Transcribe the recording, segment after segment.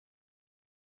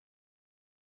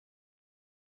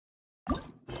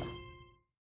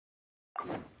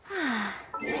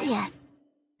yes.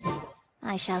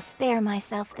 I shall spare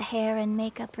myself the hair and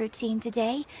makeup routine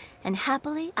today, and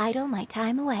happily idle my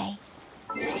time away.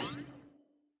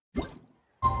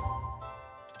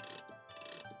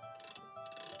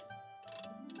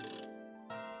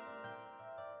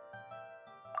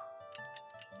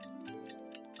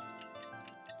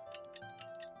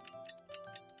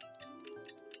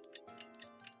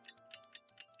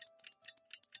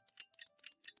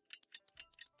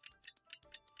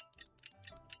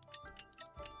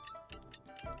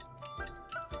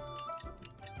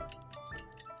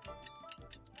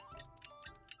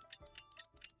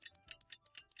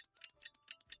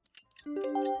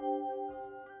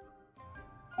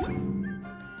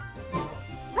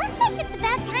 Looks like it's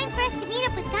about time for us to meet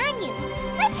up with Ganyu.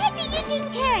 Let's head to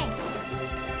Eugene Terrace.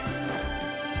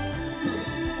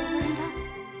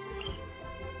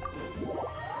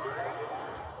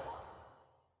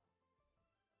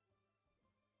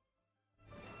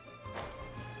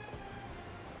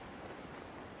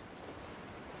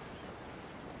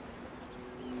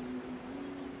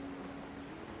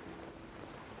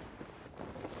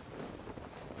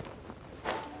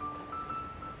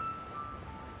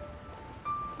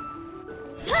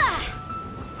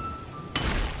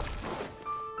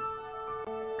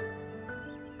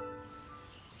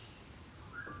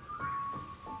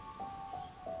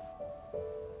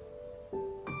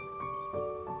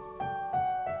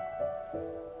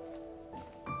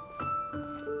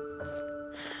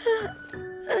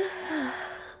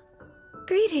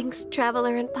 Greetings,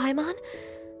 Traveler and Paimon.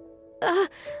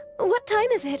 What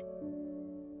time is it?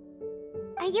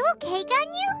 Are you okay,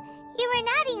 Ganyu? You were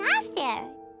nodding off there.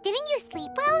 Didn't you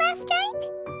sleep well last night?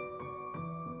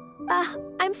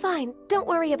 I'm fine. Don't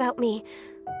worry about me.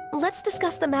 Let's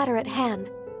discuss the matter at hand.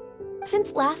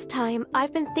 Since last time,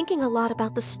 I've been thinking a lot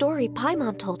about the story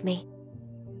Paimon told me.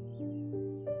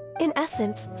 In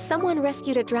essence, someone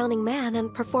rescued a drowning man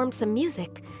and performed some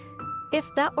music. If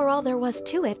that were all there was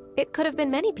to it, it could have been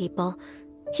many people,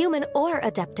 human or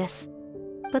Adeptus.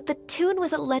 But the tune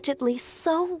was allegedly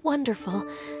so wonderful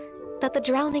that the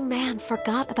drowning man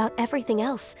forgot about everything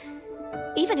else,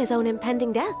 even his own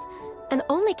impending death, and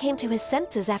only came to his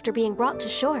senses after being brought to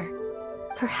shore.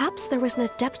 Perhaps there was an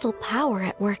adeptal power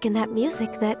at work in that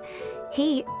music that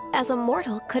he, as a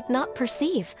mortal, could not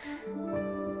perceive.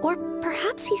 Or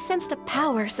perhaps he sensed a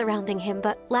power surrounding him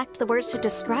but lacked the words to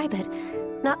describe it,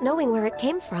 not knowing where it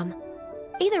came from.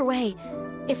 Either way,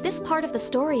 if this part of the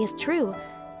story is true,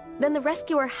 then the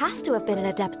rescuer has to have been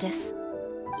an Adeptus.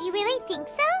 You really think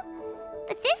so?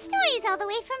 But this story is all the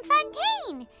way from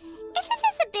Fontaine. Isn't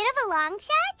this a bit of a long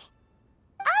shot?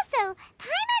 Also,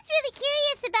 Paimon's really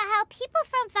curious about how people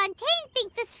from Fontaine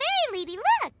think this fairy lady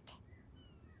looked.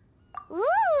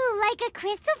 Ooh, like a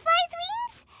crystal fly's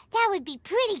wings? That would be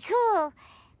pretty cool.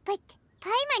 But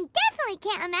Paimon definitely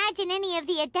can't imagine any of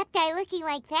the Adepti looking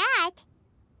like that.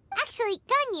 Actually,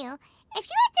 Ganyu, if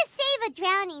you had to save a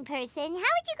drowning person,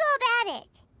 how would you go about it?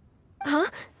 Huh?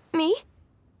 Me?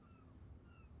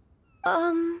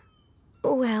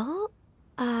 Well,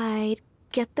 I'd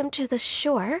get them to the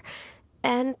shore,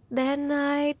 and then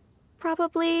I'd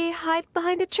probably hide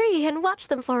behind a tree and watch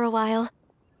them for a while.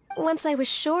 Once I was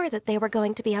sure that they were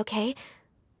going to be okay,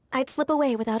 I'd slip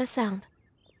away without a sound.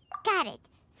 Got it.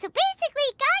 So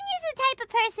basically, Ganyu's the type of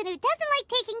person who doesn't like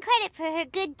taking credit for her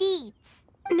good deeds.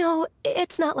 No,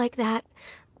 it's not like that.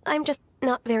 I'm just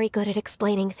not very good at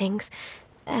explaining things.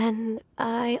 And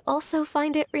I also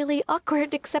find it really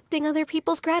awkward accepting other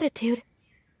people's gratitude.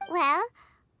 Well,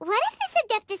 what if this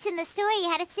Adeptus in the story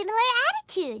had a similar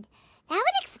attitude? That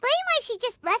would explain why she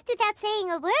just left without saying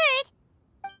a word.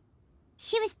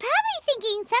 She was probably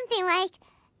thinking something like,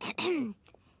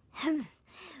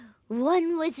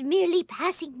 one was merely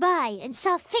passing by and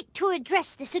saw fit to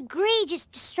address this egregious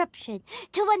disruption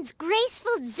to one's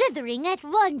graceful zithering at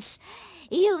once.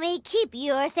 You may keep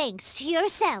your thanks to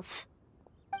yourself.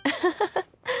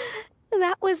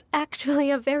 That was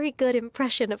actually a very good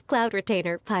impression of Cloud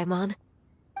Retainer, Paimon.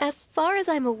 As far as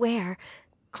I'm aware,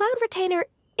 Cloud Retainer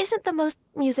isn't the most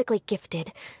musically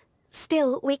gifted.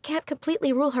 Still, we can't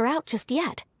completely rule her out just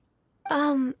yet.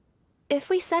 If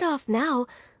we set off now,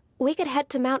 we could head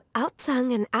to Mount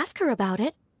Outsung and ask her about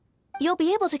it. You'll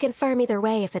be able to confirm either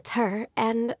way if it's her,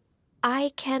 and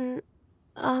I can,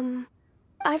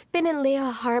 I've been in Lea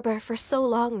Harbor for so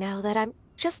long now that I'm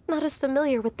just not as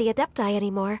familiar with the Adepti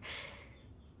anymore.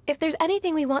 If there's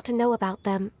anything we want to know about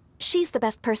them, she's the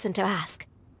best person to ask.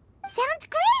 Sounds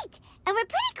great! And we're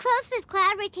pretty close with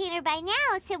Cloud Retainer by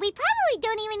now, so we probably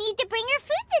don't even need to bring her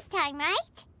food this time,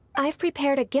 right? I've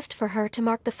prepared a gift for her to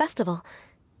mark the festival,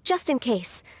 just in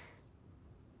case.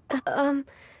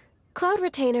 Cloud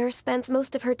Retainer spends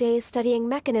most of her days studying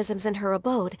mechanisms in her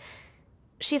abode.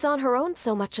 She's on her own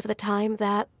so much of the time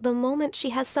that the moment she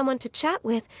has someone to chat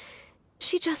with,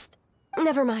 she just...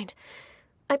 Never mind.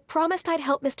 I promised I'd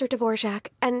help Mr. Dvorak,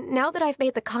 and now that I've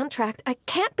made the contract, I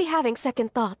can't be having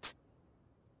second thoughts.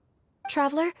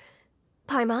 Traveler,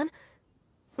 Paimon,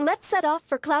 let's set off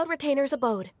for Cloud Retainer's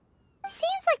abode.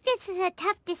 Seems like this is a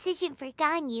tough decision for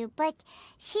Ganyu, but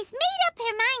she's made up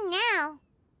her mind now.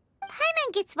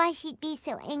 Paimon gets why she'd be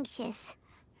so anxious.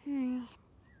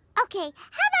 Okay,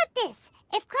 how about this?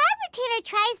 If Cloud Retainer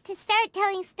tries to start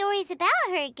telling stories about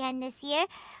her again this year,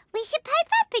 we should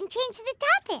pipe up and change the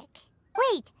topic.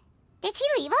 Wait, did she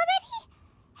leave already?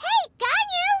 Hey,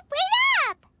 Ganyu, wait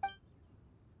up!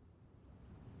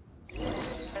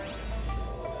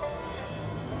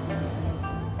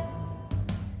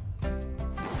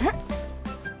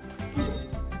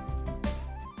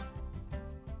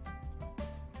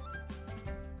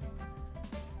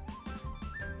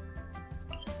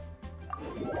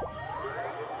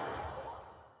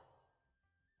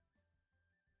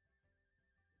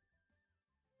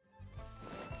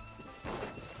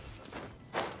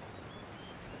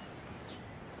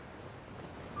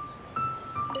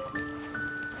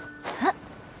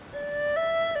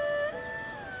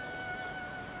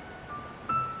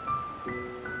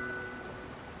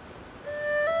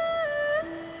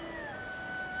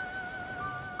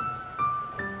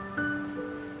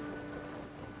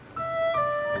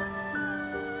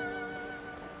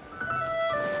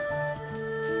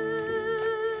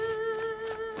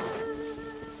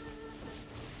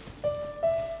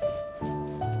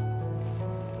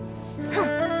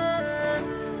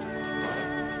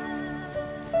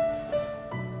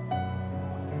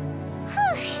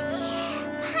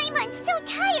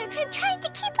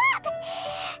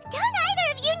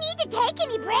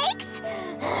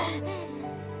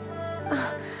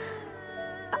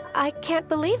 I can't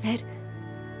believe it.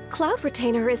 Cloud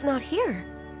Retainer is not here.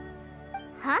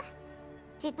 Huh?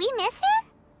 Did we miss her?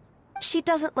 She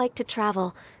doesn't like to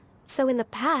travel, so in the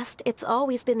past, it's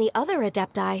always been the other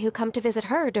Adepti who come to visit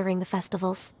her during the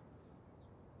festivals.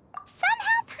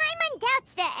 Somehow Paimon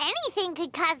doubts that anything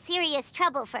could cause serious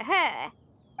trouble for her.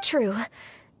 True.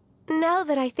 Now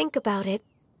that I think about it,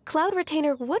 Cloud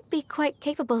Retainer would be quite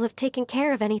capable of taking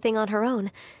care of anything on her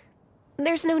own.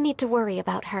 There's no need to worry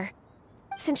about her.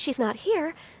 Since she's not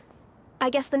here, I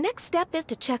guess the next step is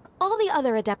to check all the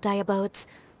other Adepti abodes,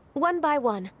 one by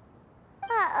one.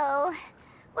 Uh-oh.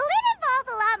 Will it involve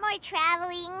a lot more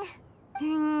traveling?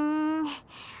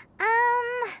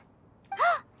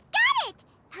 Got it!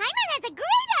 Paimon has a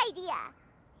great idea!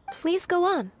 Please go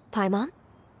on, Paimon.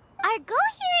 Our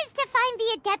goal here is to find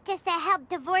the Adeptus that helped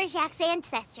Dvorak's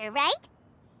ancestor, right?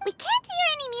 We can't hear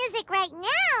any music right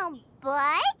now,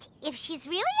 but if she's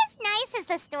really as nice as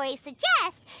the story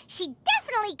suggests, she'd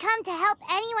definitely come to help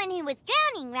anyone who was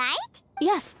drowning, right?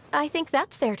 Yes, I think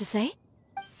that's fair to say.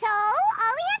 So,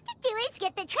 all we have to do is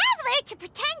get the Traveler to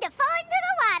pretend to fall into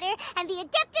the water, and the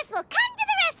Adeptus will come to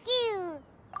the rescue!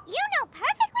 You know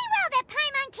perfectly well that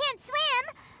Paimon can't swim!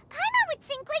 Paimon would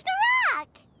sink like a rock!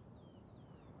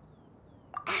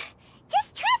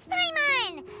 Just trust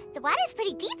Paimon! The water's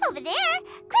pretty deep over there!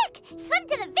 Quick, swim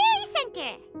to the very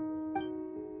center!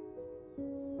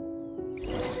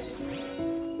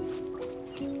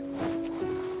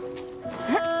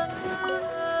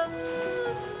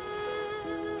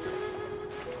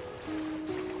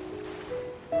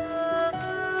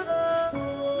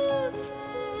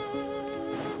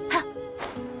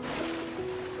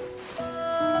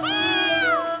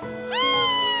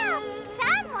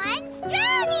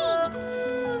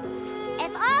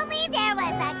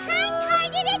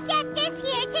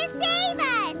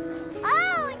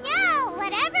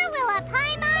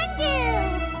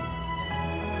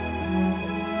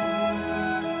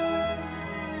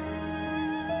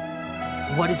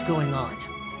 What is going on?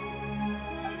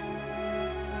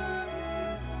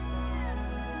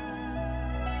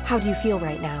 How do you feel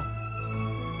right now?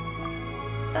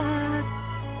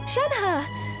 Shenhe!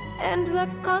 And the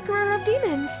Conqueror of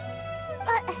Demons!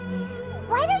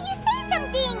 Why don't you say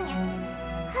something?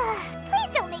 Please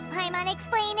don't make Paimon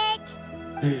explain it.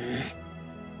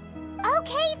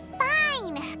 Okay,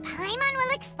 fine. Paimon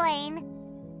will explain.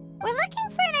 We're looking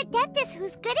for an Adeptus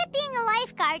who's good at being a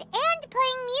lifeguard and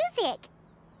playing music.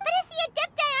 But if the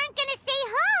Adepti aren't gonna stay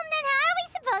home, then how are we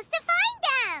supposed to find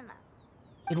them?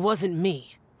 It wasn't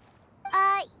me.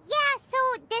 Yeah, so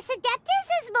this Adeptus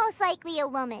is most likely a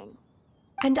woman.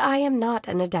 And I am not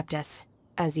an Adeptus,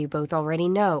 as you both already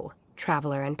know,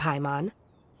 Traveler and Paimon.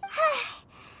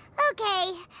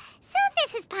 Okay, so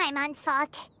this is Paimon's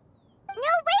fault.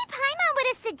 way Paimon would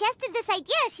have suggested this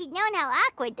idea if she'd known how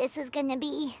awkward this was gonna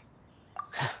be.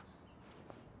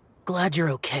 Glad you're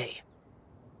okay.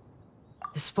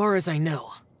 As far as I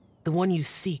know, the one you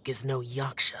seek is no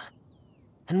Yaksha.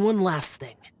 And one last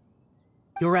thing.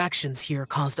 Your actions here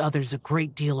caused others a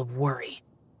great deal of worry.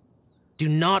 Do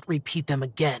not repeat them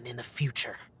again in the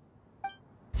future.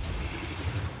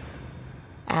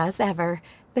 As ever,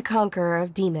 the conqueror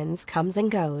of demons comes and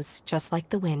goes, just like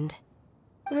the wind.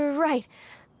 Right.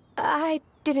 I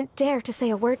didn't dare to say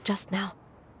a word just now.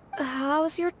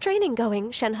 How's your training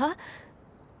going, Shenhe?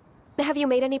 Have you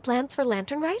made any plans for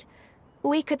Lantern Rite?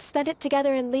 We could spend it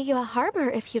together in Liyue Harbor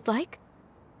if you'd like.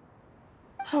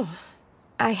 Oh,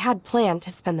 I had planned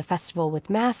to spend the festival with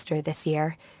Master this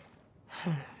year.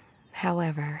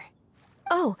 However...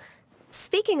 Oh,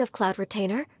 speaking of Cloud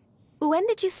Retainer, when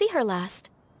did you see her last?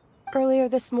 Earlier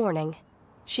this morning,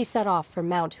 she set off for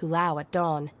Mount Hulao at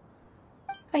dawn.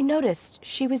 I noticed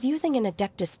she was using an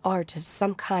Adeptus art of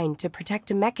some kind to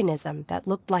protect a mechanism that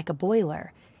looked like a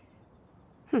boiler.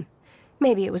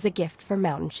 Maybe it was a gift for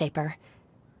Mountain Shaper.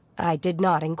 I did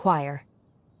not inquire.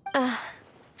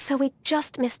 So we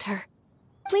just missed her.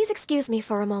 Please excuse me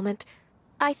for a moment.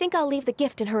 I think I'll leave the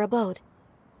gift in her abode.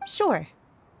 Sure.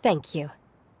 Thank you.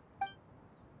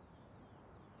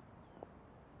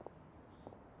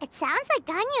 It sounds like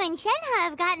Ganyu and Shenhe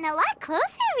have gotten a lot closer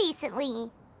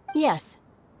recently. Yes.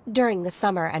 During the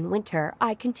summer and winter,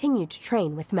 I continued to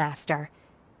train with Master.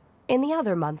 In the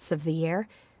other months of the year,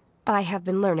 I have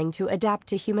been learning to adapt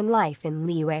to human life in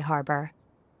Liyue Harbor.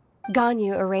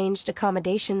 Ganyu arranged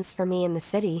accommodations for me in the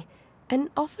city,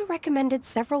 and also recommended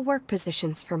several work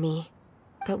positions for me.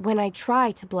 But when I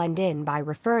try to blend in by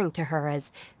referring to her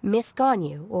as Miss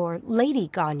Ganyu or Lady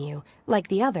Ganyu, like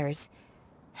the others,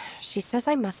 she says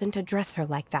I mustn't address her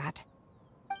like that.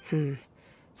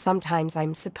 Sometimes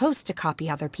I'm supposed to copy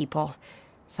other people.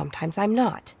 Sometimes I'm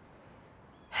not.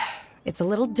 It's a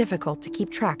little difficult to keep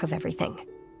track of everything.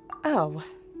 Oh,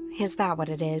 is that what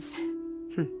it is?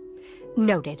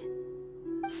 Noted.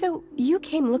 So, you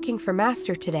came looking for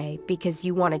Master today because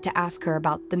you wanted to ask her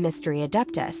about the Mystery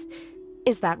Adeptus.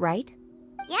 Is that right?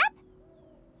 Yep.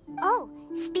 Oh,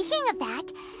 speaking of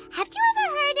that, have you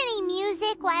ever heard any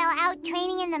music while out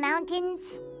training in the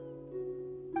mountains?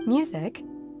 Music?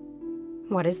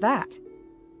 What is that?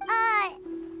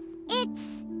 It's...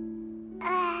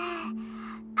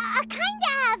 a kind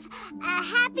of a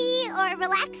happy or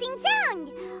relaxing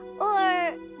sound.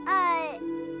 Or,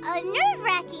 a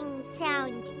nerve-wracking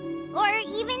sound. Or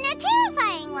even a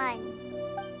terrifying one.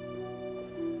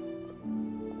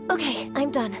 Okay,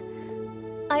 I'm done.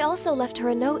 I also left her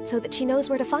a note so that she knows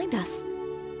where to find us.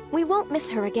 We won't miss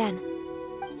her again.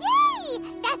 Yay!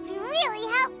 That's really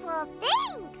helpful,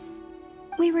 thanks!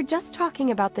 We were just talking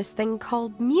about this thing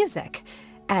called music,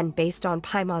 and based on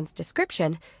Paimon's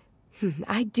description,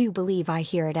 I do believe I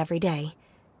hear it every day.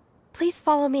 Please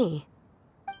follow me.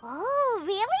 Oh,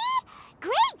 really?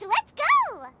 Great, let's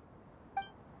go!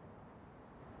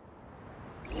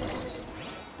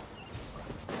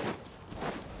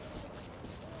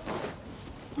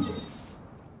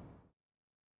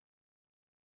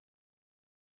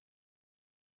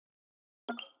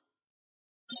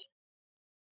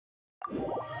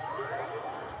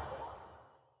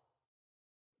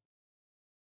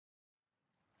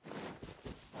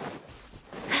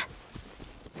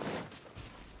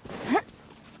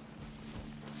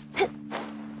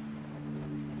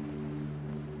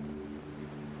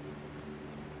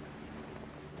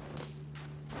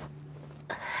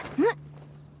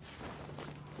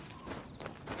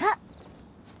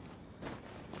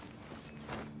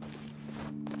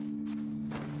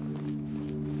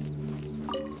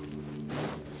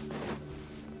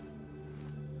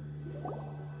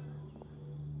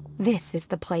 This is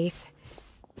the place.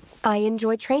 I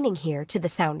enjoy training here to the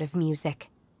sound of music.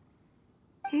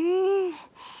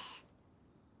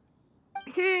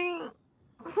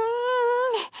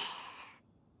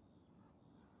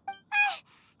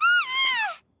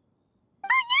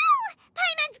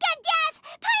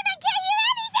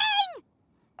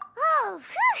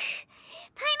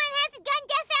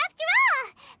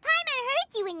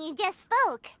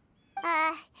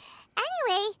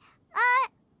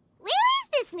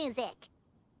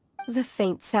 The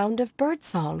faint sound of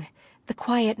birdsong, the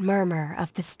quiet murmur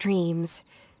of the streams.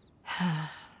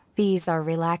 These are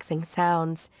relaxing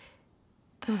sounds.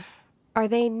 Are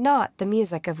they not the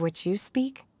music of which you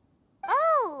speak?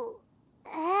 Oh,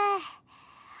 Paimon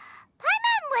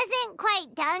wasn't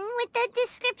quite done with the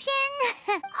description.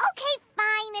 Okay,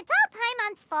 fine, it's all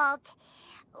Paimon's fault.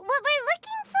 What we're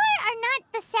looking for are not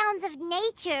the sounds of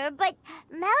nature, but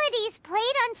melodies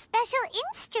played on special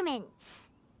instruments.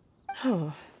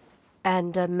 Oh.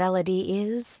 And a melody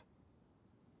is?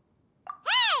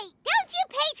 Hey! Don't you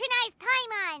patronize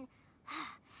Paimon!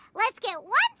 Let's get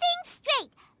one thing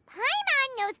straight. Paimon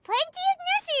knows plenty of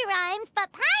nursery rhymes,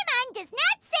 but Paimon does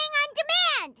not sing on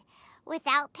demand!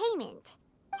 Without payment.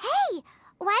 Hey!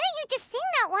 Why don't you just sing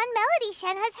that one melody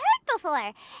Shen has heard before?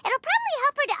 It'll probably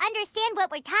help her to understand what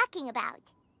we're talking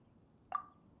about.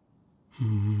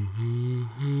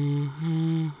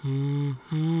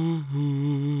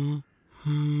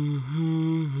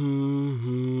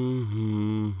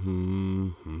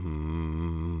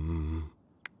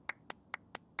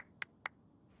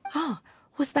 Oh,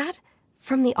 was that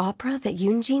from the opera that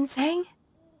Yoonjin sang?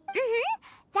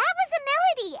 That was a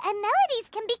melody, and melodies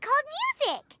can be called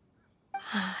music.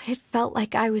 It felt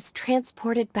like I was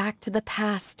transported back to the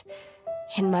past.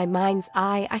 In my mind's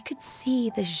eye, I could see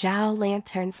the Zhao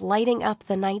lanterns lighting up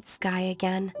the night sky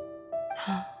again.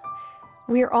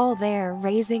 We're all there,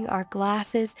 raising our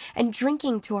glasses and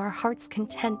drinking to our heart's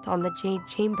content on the Jade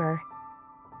Chamber.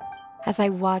 As I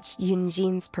watched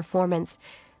Yoonjin's performance,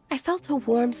 I felt a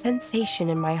warm sensation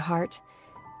in my heart.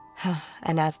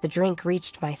 And as the drink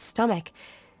reached my stomach,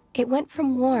 it went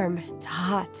from warm to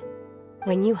hot.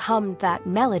 When you hummed that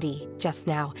melody just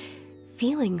now,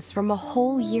 feelings from a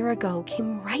whole year ago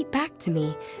came right back to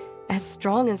me, as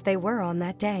strong as they were on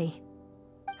that day.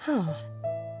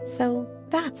 So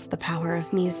that's the power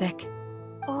of music.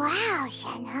 Wow,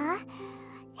 Shenhe.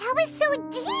 That was so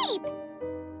deep!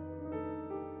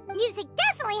 Music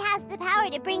definitely has the power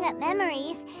to bring up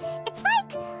memories. It's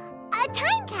like a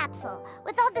time capsule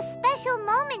with all the special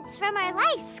moments from our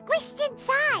lives squished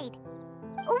inside.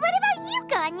 What about you,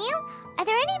 Ganyu? Are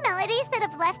there any melodies that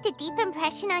have left a deep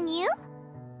impression on you?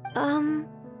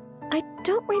 I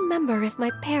don't remember if my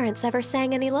parents ever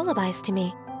sang any lullabies to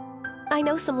me. I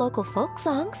know some local folk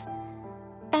songs,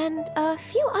 and a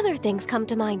few other things come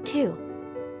to mind too.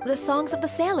 The songs of the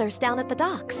sailors down at the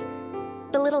docks,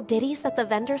 the little ditties that the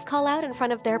vendors call out in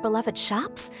front of their beloved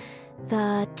shops,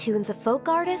 the tunes of folk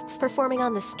artists performing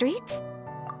on the streets.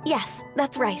 Yes,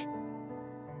 that's right.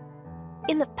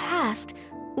 In the past,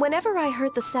 whenever I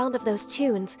heard the sound of those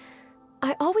tunes,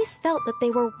 I always felt that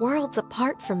they were worlds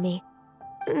apart from me.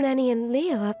 Nenny and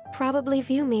Liyue probably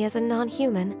view me as a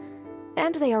non-human.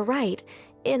 And they are right,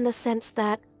 in the sense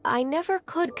that I never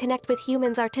could connect with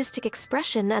humans' artistic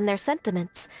expression and their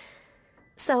sentiments.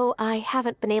 So I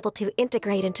haven't been able to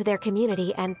integrate into their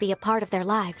community and be a part of their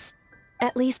lives.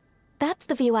 At least, that's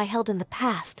the view I held in the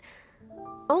past.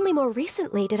 Only more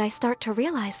recently did I start to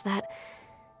realize that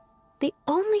the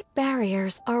only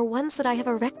barriers are ones that I have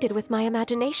erected with my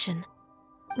imagination.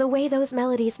 The way those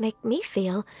melodies make me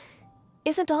feel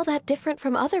isn't all that different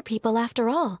from other people after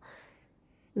all.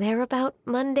 They're about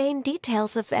mundane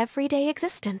details of everyday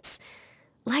existence.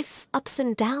 Life's ups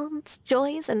and downs,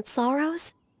 joys and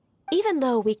sorrows. Even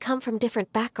though we come from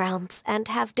different backgrounds and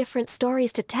have different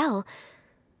stories to tell,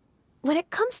 when it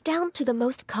comes down to the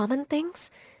most common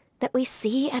things that we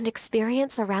see and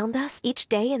experience around us each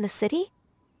day in the city,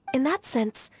 in that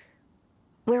sense,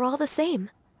 we're all the same.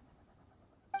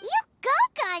 You go,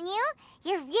 Ganyu!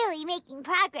 You're really making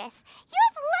progress. You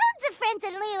have loads of friends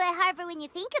in Liyue Harbor when you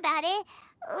think about it.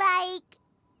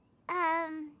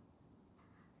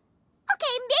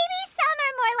 Okay, maybe some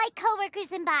are more like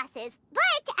coworkers and bosses.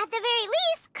 But at the very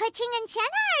least, Keqing and Shenhe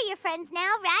are your friends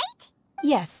now, right?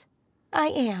 Yes, I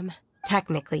am.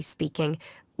 Technically speaking,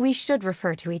 we should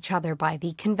refer to each other by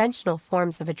the conventional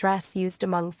forms of address used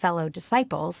among fellow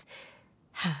disciples.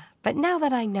 But now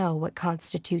that I know what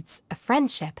constitutes a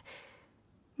friendship,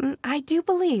 I do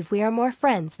believe we are more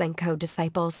friends than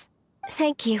co-disciples.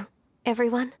 Thank you,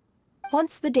 everyone.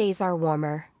 Once the days are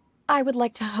warmer, I would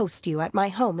like to host you at my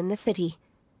home in the city.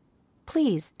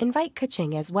 Please invite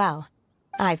Keqing as well.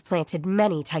 I've planted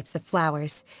many types of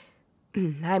flowers.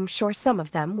 I'm sure some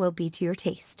of them will be to your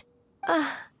taste.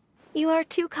 You are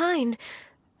too kind.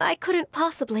 I couldn't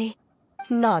possibly.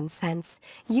 Nonsense.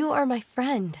 You are my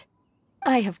friend.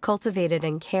 I have cultivated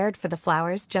and cared for the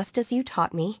flowers just as you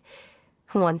taught me.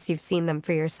 Once you've seen them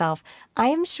for yourself, I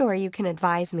am sure you can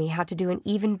advise me how to do an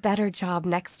even better job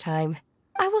next time.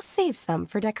 I will save some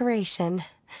for decoration.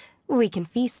 We can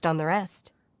feast on the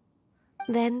rest.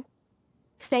 Then,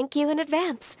 thank you in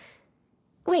advance.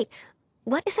 Wait,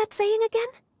 what is that saying again?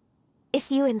 If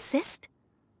you insist?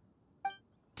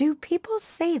 Do people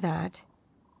say that?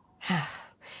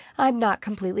 I'm not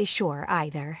completely sure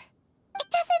either. It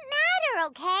doesn't matter,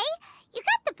 okay? You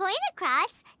got the point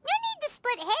across. No need to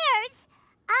split hairs.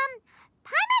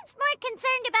 Paimon's more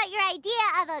concerned about your idea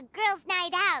of a girls'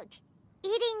 night out.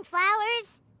 Eating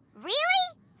flowers? Really?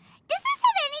 Does this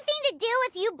have anything to do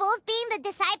with you both being the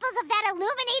disciples of that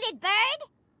illuminated bird?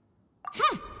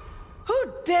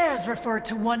 Who dares refer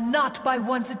to one not by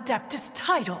one's Adeptus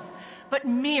title, but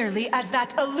merely as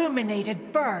that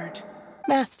illuminated bird?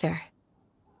 Master.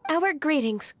 Our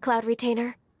greetings, Cloud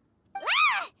Retainer.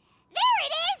 Ah! There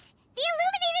it is! The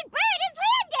illuminated bird has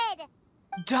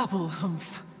landed! Double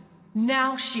humph.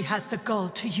 Now she has the gall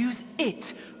to use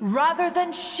it rather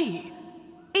than she,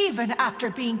 even after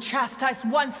being chastised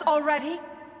once already?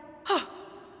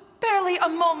 Barely a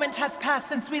moment has passed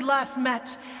since we last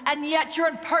met, and yet your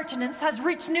impertinence has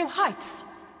reached new heights.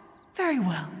 Very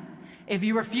well. If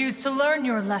you refuse to learn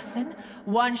your lesson,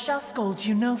 one shall scold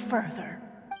you no further.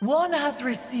 One has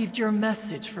received your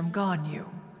message from Ganyu.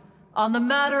 On the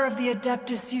matter of the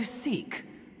Adeptus you seek,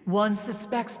 one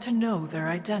suspects to know their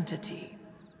identity.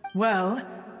 Well,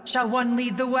 shall one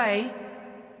lead the way?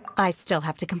 I still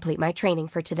have to complete my training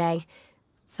for today,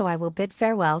 so I will bid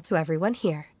farewell to everyone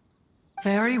here.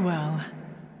 Very well.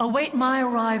 Await my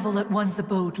arrival at one's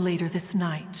abode later this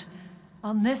night.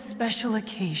 On this special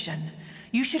occasion,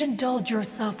 you should indulge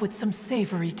yourself with some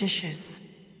savory dishes.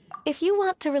 If you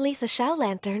want to release a Shao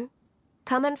Lantern,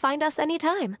 come and find us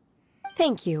anytime.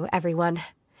 Thank you, everyone.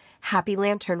 Happy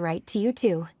Lantern Rite to you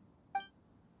too.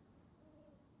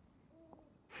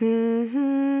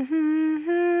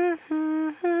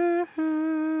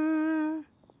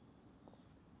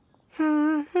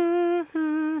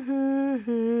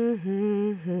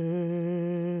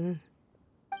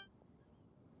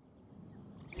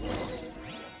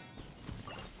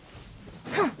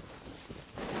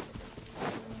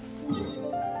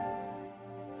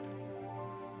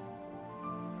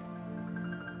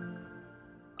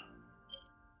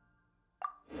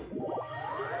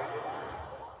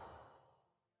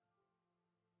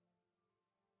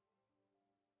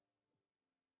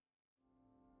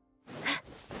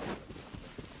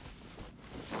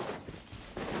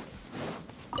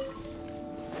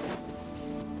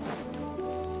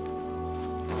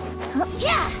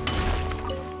 Yeah!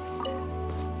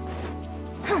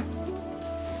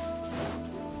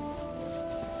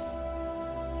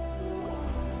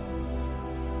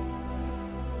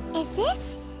 Is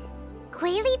this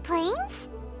Guili Plains?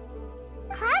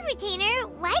 Cloud Retainer,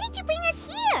 why did you bring us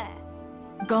here?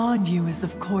 Ganyu is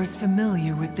of course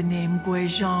familiar with the name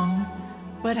Guizhong,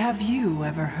 but have you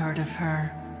ever heard of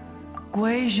her?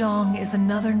 Guizhong is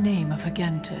another name of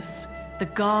Agentis, the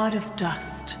god of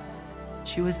dust.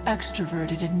 She was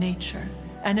extroverted in nature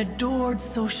and adored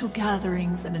social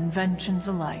gatherings and inventions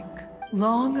alike.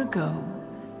 Long ago,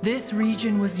 this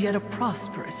region was yet a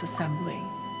prosperous assembly.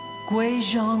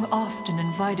 Guizhong often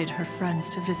invited her friends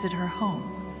to visit her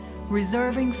home,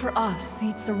 reserving for us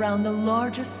seats around the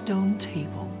largest stone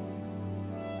table.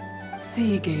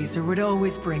 Sea Gazer would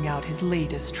always bring out his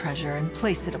latest treasure and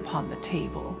place it upon the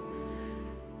table.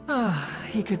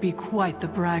 He could be quite the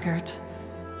braggart.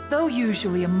 Though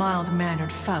usually a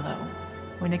mild-mannered fellow,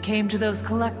 when it came to those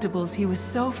collectibles he was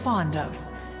so fond of,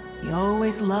 he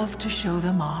always loved to show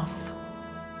them off.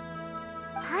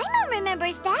 Paimon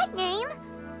remembers that name.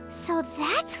 So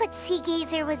that's what Sea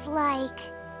Gazer was like.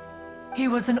 He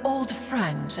was an old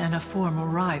friend and a former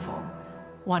rival.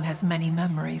 One has many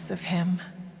memories of him.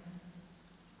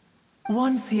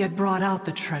 Once he had brought out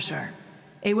the treasure,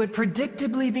 it would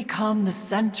predictably become the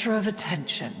center of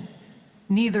attention.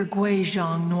 Neither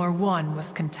Guizhong nor one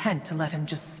was content to let him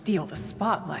just steal the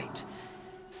spotlight.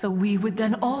 So we would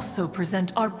then also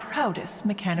present our proudest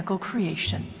mechanical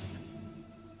creations.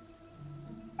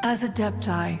 As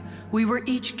Adepti, we were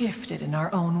each gifted in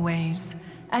our own ways,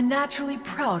 and naturally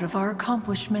proud of our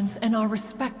accomplishments in our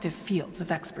respective fields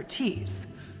of expertise.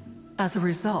 As a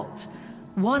result,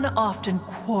 one often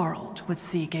quarreled with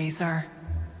Sea Gazer.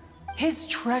 His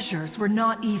treasures were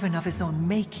not even of his own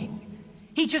making.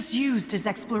 He just used his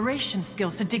exploration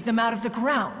skills to dig them out of the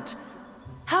ground.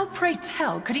 How, pray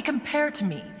tell, could he compare to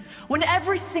me, when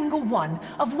every single one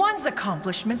of one's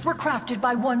accomplishments were crafted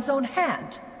by one's own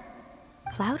hand?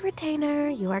 Cloud Retainer,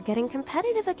 you are getting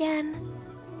competitive again.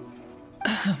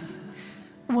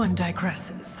 One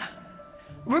digresses.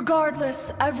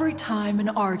 Regardless, every time an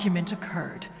argument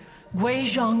occurred,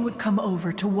 Guizhong would come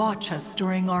over to watch us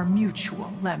during our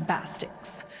mutual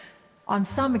lambastics. On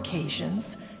some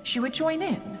occasions, she would join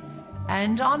in,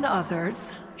 and on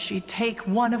others, she'd take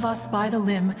one of us by the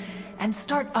limb and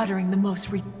start uttering the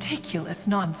most ridiculous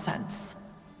nonsense.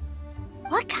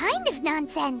 What kind of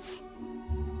nonsense?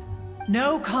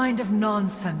 No kind of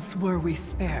nonsense were we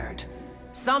spared.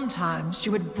 Sometimes she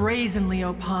would brazenly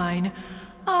opine,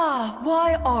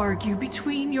 why argue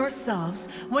between yourselves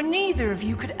when neither of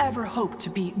you could ever hope to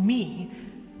beat me?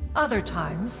 Other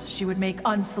times, she would make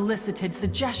unsolicited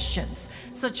suggestions,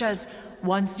 such as,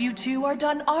 "Once you two are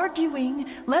done arguing,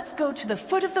 let's go to the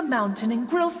foot of the mountain and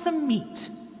grill some meat."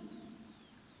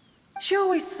 She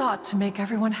always sought to make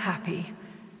everyone happy,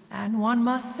 and one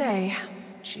must say,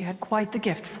 she had quite the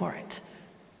gift for it.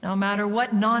 No matter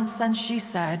what nonsense she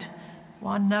said,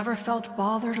 one never felt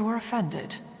bothered or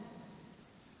offended.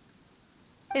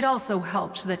 It also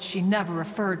helped that she never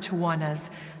referred to one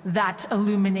as that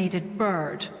illuminated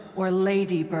bird or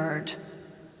lady bird.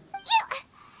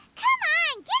 Come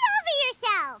on, get over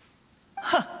yourself!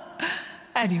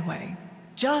 Anyway,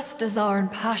 just as our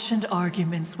impassioned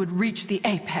arguments would reach the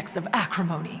apex of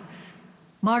acrimony,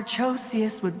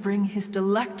 Marchosius would bring his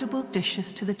delectable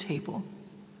dishes to the table.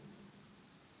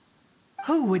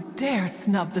 Who would dare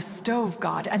snub the stove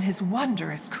god and his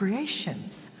wondrous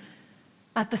creations?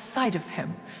 At the sight of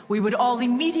him, we would all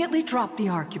immediately drop the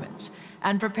argument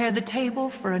and prepare the table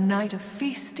for a night of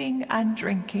feasting and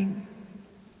drinking.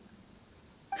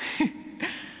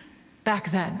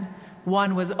 Back then,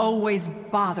 one was always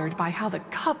bothered by how the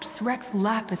cups Rex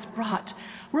Lapis brought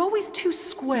were always too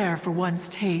square for one's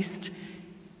taste.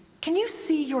 Can you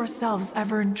see yourselves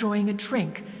ever enjoying a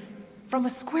drink from a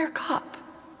square cup?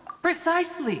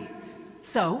 Precisely.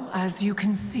 So, as you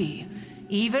can see,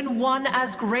 even one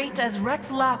as great as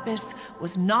Rex Lapis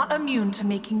was not immune to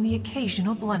making the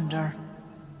occasional blunder.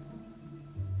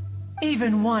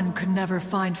 Even one could never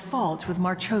find fault with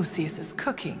Marchosius's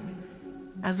cooking.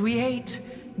 As we ate,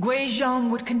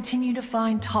 Guizhong would continue to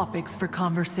find topics for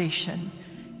conversation,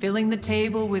 filling the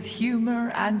table with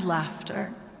humor and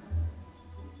laughter.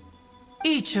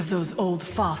 Each of those old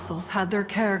fossils had their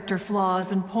character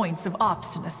flaws and points of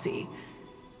obstinacy.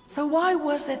 So why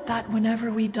was it that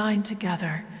whenever we dined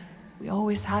together, we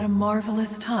always had a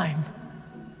marvelous time?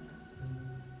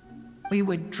 We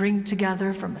would drink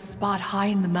together from a spot high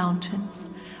in the mountains,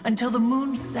 until the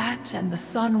moon set and the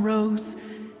sun rose,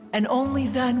 and only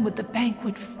then would the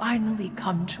banquet finally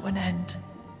come to an end.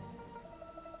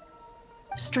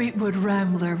 Streetwood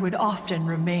Rambler would often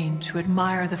remain to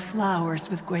admire the flowers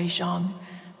with Guizhong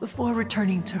before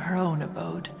returning to her own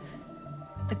abode.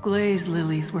 The glaze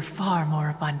lilies were far more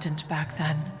abundant back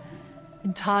then.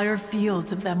 Entire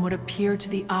fields of them would appear to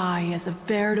the eye as a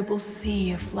veritable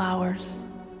sea of flowers.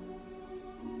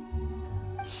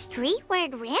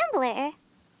 Streetward Rambler?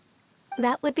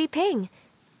 That would be Ping.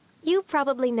 You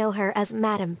probably know her as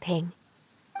Madam Ping.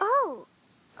 Oh,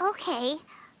 okay.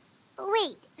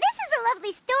 Wait, this is a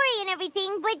lovely story and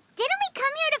everything, but didn't we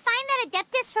come here to find that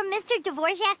Adeptus from Mr.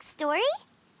 Dvorak's story?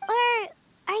 Or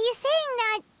are you saying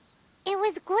that it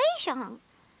was Guizhong?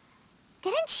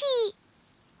 Didn't she,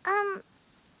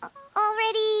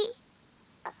 already,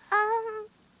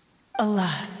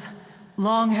 Alas,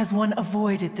 long has one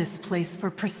avoided this place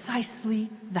for precisely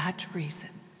that reason.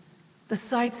 The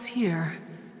sights here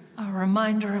are a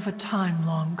reminder of a time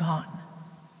long gone,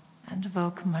 and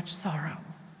evoke much sorrow.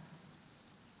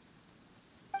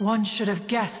 One should have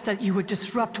guessed that you would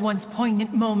disrupt one's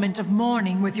poignant moment of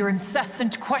mourning with your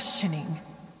incessant questioning.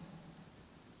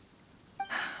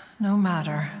 No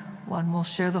matter, one will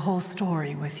share the whole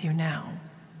story with you now.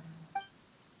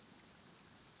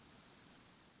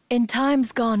 In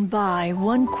times gone by,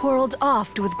 one quarreled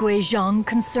oft with Guizhong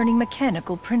concerning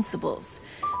mechanical principles.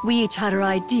 We each had our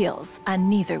ideals, and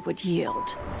neither would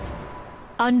yield.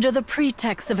 Under the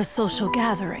pretext of a social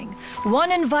gathering,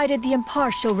 one invited the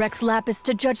impartial Rex Lapis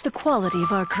to judge the quality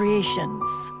of our creations.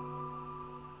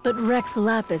 But Rex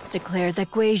Lapis declared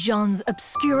that Guizhong's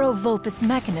Obscuro Vulpus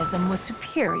mechanism was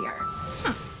superior.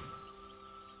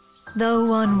 Though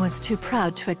one was too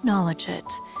proud to acknowledge it,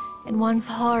 in one's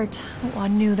heart,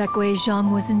 one knew that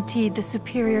Guizhong was indeed the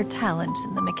superior talent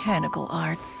in the mechanical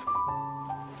arts.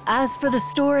 As for the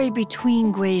story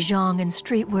between Guizhong and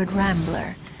Streetward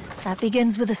Rambler, that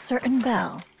begins with a certain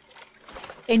bell.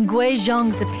 In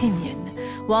Guizhong's opinion,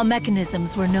 while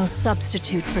mechanisms were no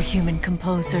substitute for human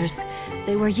composers,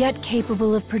 they were yet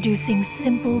capable of producing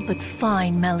simple but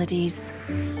fine melodies.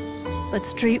 But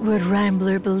Streetward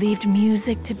Rambler believed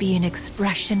music to be an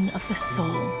expression of the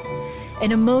soul,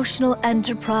 an emotional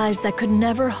enterprise that could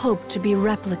never hope to be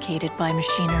replicated by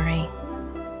machinery.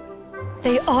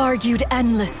 They argued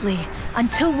endlessly,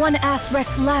 until one asked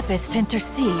Rex Lapis to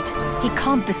intercede. He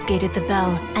confiscated the bell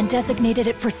and designated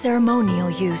it for ceremonial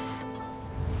use.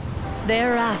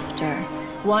 Thereafter,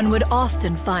 one would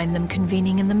often find them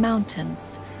convening in the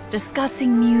mountains,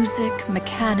 discussing music,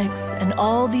 mechanics, and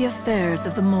all the affairs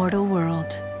of the mortal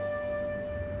world.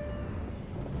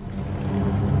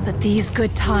 But these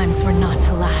good times were not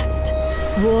to last.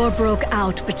 War broke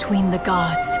out between the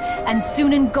gods, and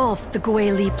soon engulfed the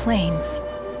Guili Plains.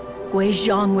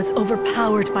 Guizhong was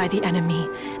overpowered by the enemy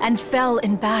and fell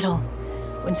in battle.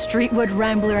 When Streetwood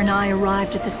Rambler and I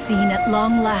arrived at the scene at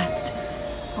long last,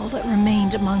 all that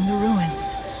remained among the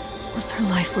ruins was her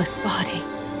lifeless body.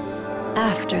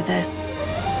 After this,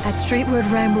 at Streetwood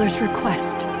Rambler's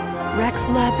request, Rex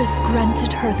Lapis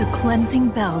granted her the cleansing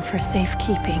bell for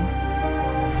safekeeping.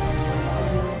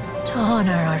 To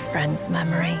honor our friend's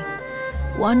memory,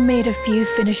 one made a few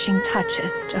finishing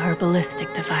touches to her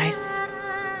ballistic device.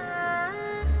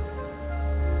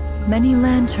 Many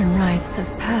lantern rites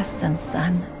have passed since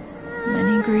then.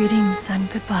 Many greetings and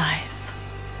goodbyes.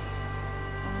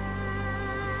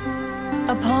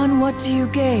 Upon what do you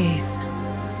gaze?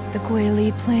 The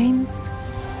Guili Plains?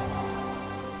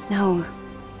 No.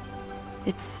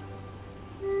 It's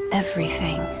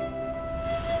everything.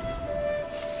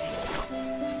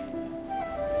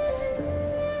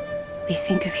 We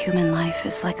think of human life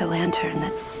as like a lantern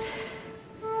that's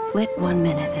lit one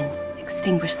minute and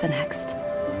extinguished the next.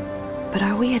 But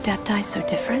are we Adepti so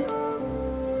different?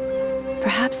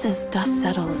 Perhaps as dust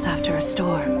settles after a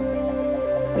storm,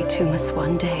 we too must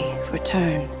one day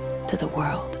return to the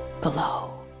world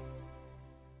below.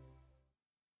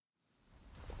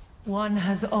 One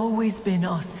has always been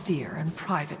austere and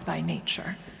private by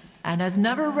nature, and has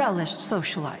never relished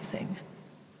socializing.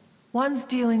 One's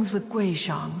dealings with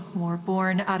Guizhong were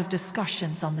born out of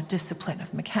discussions on the discipline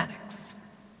of mechanics.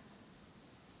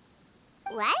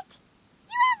 What?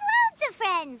 You have loads of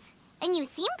friends, and you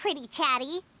seem pretty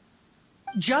chatty.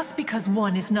 Just because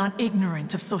one is not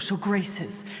ignorant of social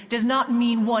graces does not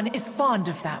mean one is fond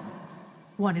of them.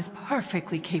 One is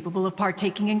perfectly capable of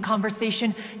partaking in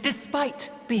conversation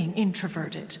despite being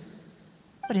introverted.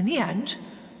 But in the end,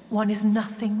 one is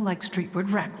nothing like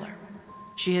Streetwood Rambler.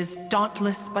 She is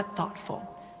dauntless but thoughtful,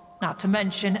 not to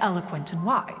mention eloquent and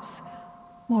wise.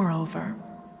 Moreover,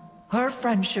 her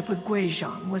friendship with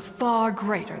Guizhong was far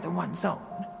greater than one's own.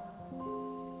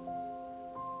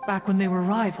 Back when they were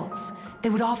rivals, they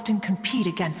would often compete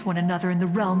against one another in the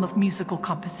realm of musical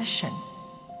composition.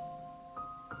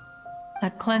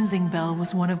 That cleansing bell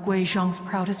was one of Guizhong's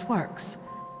proudest works,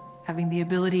 having the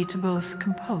ability to both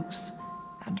compose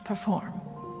and perform.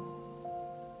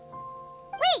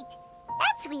 Wait,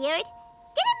 that's weird.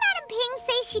 Didn't Madame Ping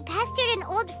say she pestered an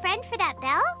old friend for that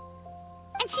bell?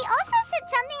 And she also said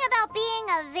something about being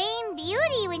a vain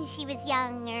beauty when she was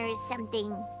young or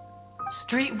something.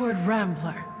 Streetwood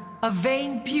Rambler, a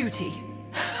vain beauty.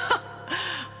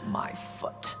 My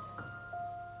foot.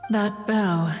 That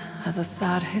bell has a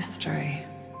sad history.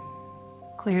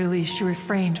 Clearly, she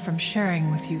refrained from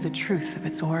sharing with you the truth of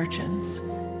its origins,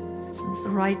 since the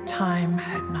right time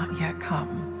had not yet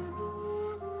come.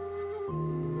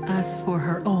 As for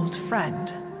her old friend,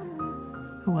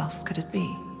 who else could it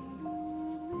be?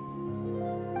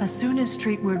 As soon as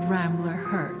Streetwood Rambler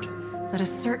heard that a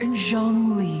certain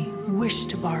Zhang Li wished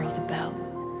to borrow the bell,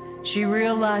 she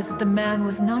realized that the man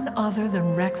was none other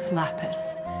than Rex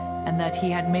Lapis, and that he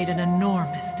had made an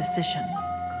enormous decision.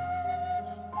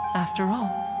 After all,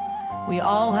 we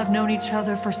all have known each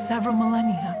other for several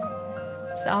millennia.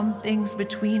 Some things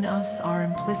between us are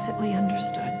implicitly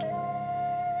understood.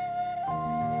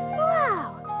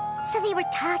 Whoa! So they were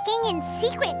talking in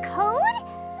secret code?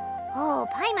 Oh,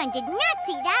 Paimon did not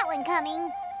see that one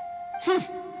coming.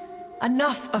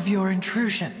 Enough of your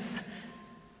intrusions.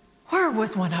 Where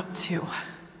was one up to?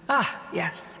 Ah,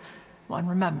 yes. One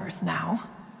remembers now.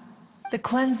 The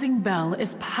cleansing bell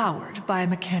is powered by a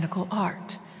mechanical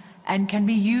art, and can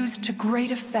be used to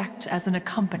great effect as an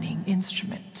accompanying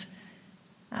instrument.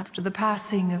 After the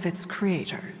passing of its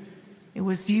creator, it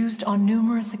was used on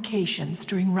numerous occasions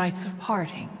during rites of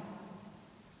parting.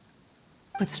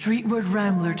 But Streetwood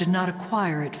Rambler did not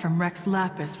acquire it from Rex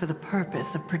Lapis for the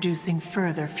purpose of producing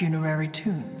further funerary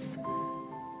tunes.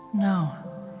 No.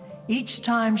 Each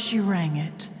time she rang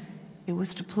it, it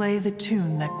was to play the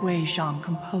tune that Guizhong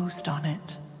composed on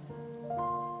it.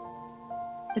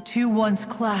 The two once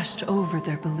clashed over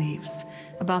their beliefs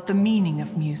about the meaning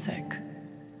of music.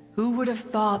 Who would have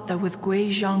thought that with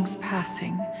Guizhong's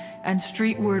passing and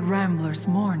Streetwood Rambler's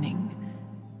mourning,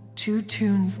 two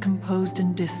tunes composed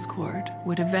in discord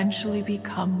would eventually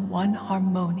become one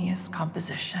harmonious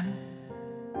composition?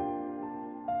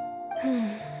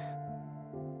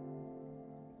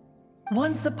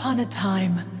 Once upon a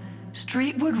time,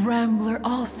 Streetwood Rambler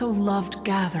also loved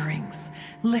gatherings,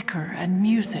 liquor, and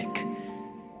music.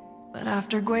 But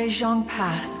after Guizhong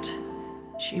passed,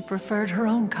 she preferred her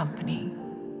own company.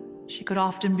 She could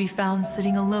often be found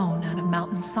sitting alone at a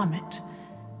mountain summit,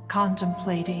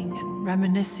 contemplating and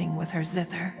reminiscing with her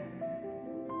zither.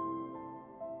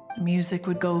 The music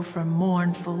would go from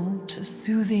mournful to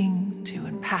soothing to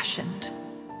impassioned.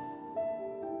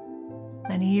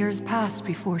 Many years passed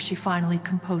before she finally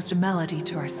composed a melody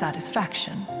to our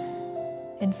satisfaction.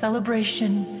 In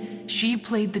celebration, she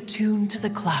played the tune to the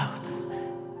clouds.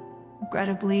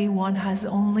 Regrettably, one has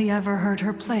only ever heard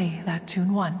her play that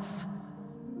tune once.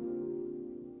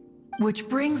 Which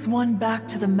brings one back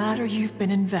to the matter you've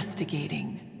been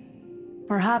investigating.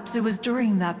 Perhaps it was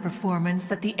during that performance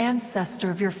that the ancestor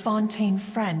of your Fontaine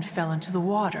friend fell into the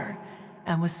water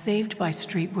and was saved by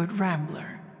Streetwood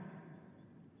Rambler.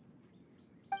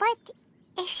 But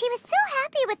if she was so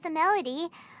happy with the melody,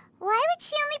 why would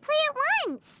she only play it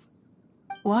once?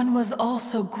 One was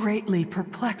also greatly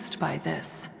perplexed by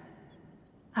this.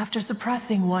 After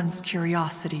suppressing one's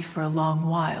curiosity for a long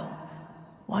while,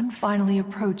 one finally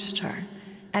approached her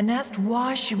and asked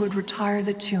why she would retire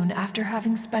the tune after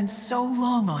having spent so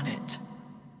long on it.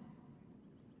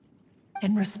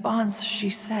 In response, she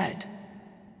said,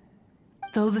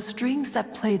 "Though the strings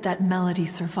that played that melody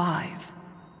survive,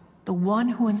 the one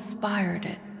who inspired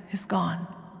it is gone.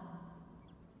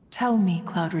 Tell me,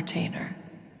 Cloud Retainer,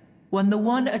 when the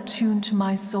one attuned to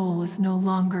my soul is no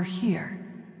longer here,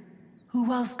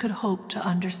 who else could hope to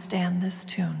understand this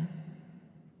tune?"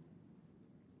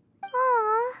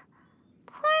 Aw,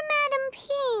 poor Madam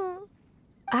Ping.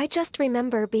 I just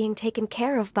remember being taken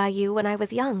care of by you when I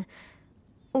was young.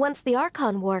 Once the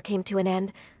Archon War came to an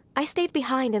end, I stayed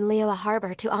behind in Liyue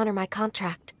Harbor to honor my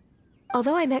contract.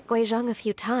 Although I met Guizhong a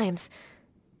few times,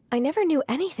 I never knew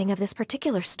anything of this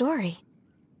particular story.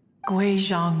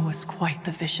 Guizhong was quite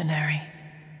the visionary,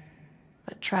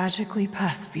 but tragically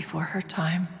passed before her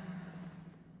time.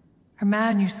 Her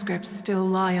manuscripts still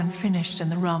lie unfinished in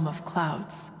the realm of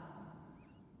clouds.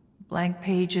 Blank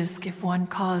pages give one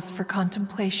cause for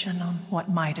contemplation on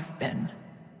what might have been.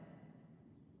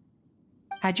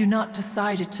 Had you not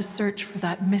decided to search for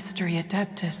that mystery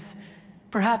Adeptus,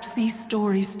 perhaps these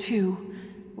stories, too,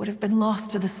 would have been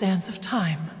lost to the sands of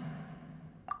time.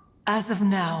 As of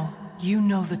now, you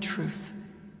know the truth.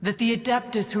 That the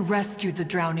Adeptus who rescued the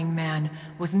drowning man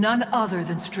was none other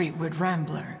than Streetwood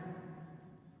Rambler.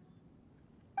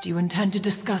 Do you intend to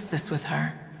discuss this with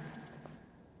her?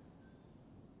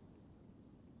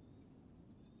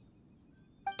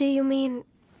 Do you mean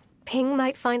Ping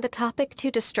might find the topic too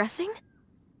distressing?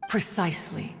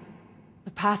 Precisely.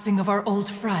 The passing of our old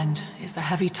friend is a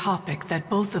heavy topic that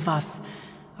both of us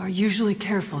are usually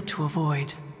careful to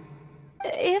avoid.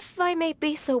 If I may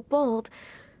be so bold,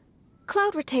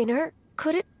 Cloud Retainer,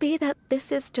 could it be that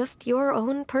this is just your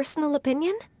own personal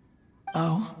opinion?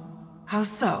 Oh? How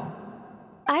so?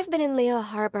 I've been in Liyue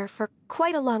Harbor for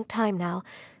quite a long time now,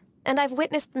 and I've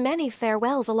witnessed many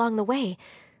farewells along the way,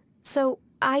 so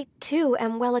I too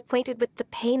am well acquainted with the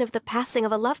pain of the passing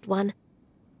of a loved one.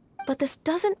 But this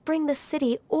doesn't bring the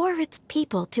city or its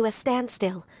people to a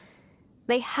standstill.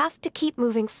 They have to keep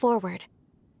moving forward.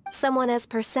 Someone as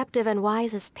perceptive and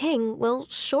wise as Ping will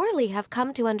surely have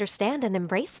come to understand and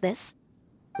embrace this.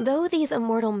 Though these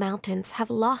immortal mountains have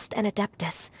lost an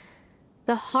Adeptus,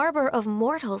 the harbor of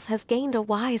mortals has gained a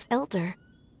wise elder.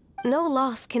 No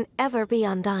loss can ever be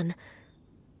undone,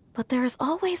 but there is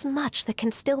always much that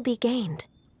can still be gained.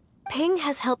 Ping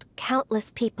has helped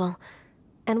countless people,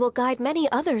 and will guide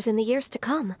many others in the years to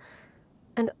come.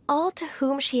 And all to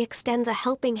whom she extends a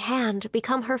helping hand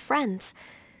become her friends.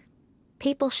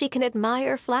 People she can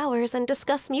admire flowers and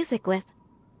discuss music with.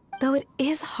 Though it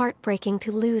is heartbreaking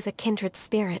to lose a kindred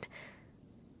spirit,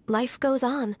 life goes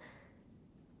on,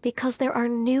 because there are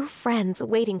new friends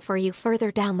waiting for you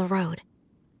further down the road.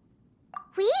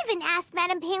 We even asked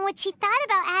Madam Ping what she thought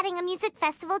about adding a music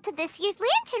festival to this year's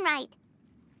Lantern Rite.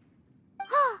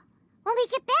 Oh, when we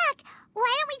get back,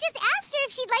 why don't we just ask her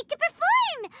if she'd like to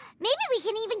perform? Maybe we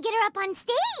can even get her up on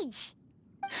stage.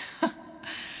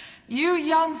 You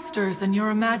youngsters and your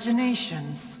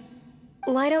imaginations.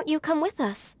 Why don't you come with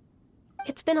us?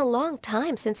 It's been a long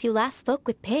time since you last spoke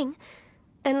with Ping,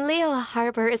 and Liyue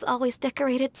Harbor is always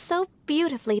decorated so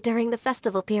beautifully during the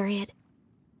festival period.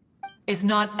 Is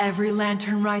not every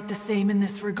Lantern Rite the same in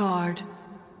this regard?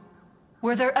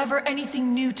 Were there ever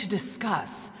anything new to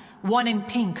discuss? One in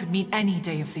Ping could meet any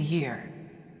day of the year.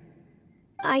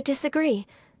 I disagree.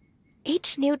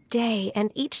 Each new day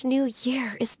and each new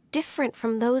year is different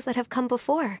from those that have come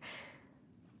before.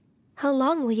 How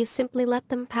long will you simply let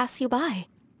them pass you by?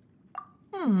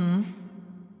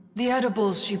 The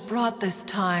edibles she brought this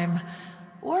time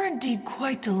were indeed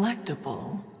quite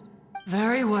delectable.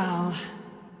 Very well.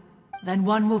 Then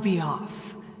one will be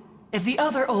off. If the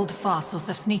other old fossils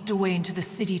have sneaked away into the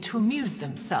city to amuse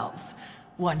themselves,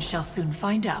 one shall soon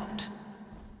find out.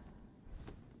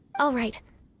 All right.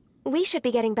 We should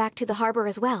be getting back to the harbor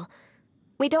as well.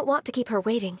 We don't want to keep her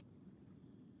waiting.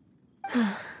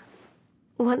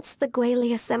 Once the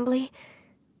Guili Assembly,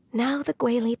 now the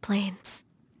Guili Plains.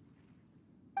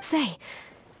 Say,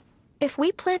 if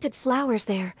we planted flowers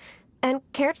there and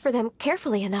cared for them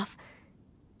carefully enough,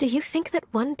 do you think that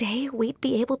one day we'd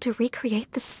be able to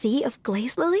recreate the sea of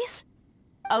glaze lilies?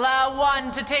 Allow one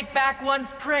to take back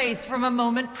one's praise from a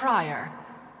moment prior.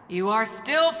 You are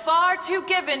still far too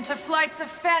given to flights of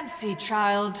fancy,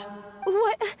 child.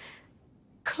 What?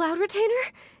 Cloud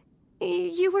Retainer?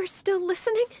 You were still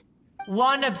listening?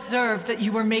 One observed that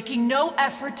you were making no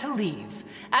effort to leave,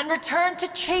 and returned to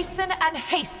chasten and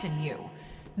hasten you.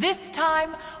 This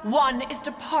time, one is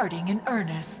departing in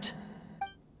earnest.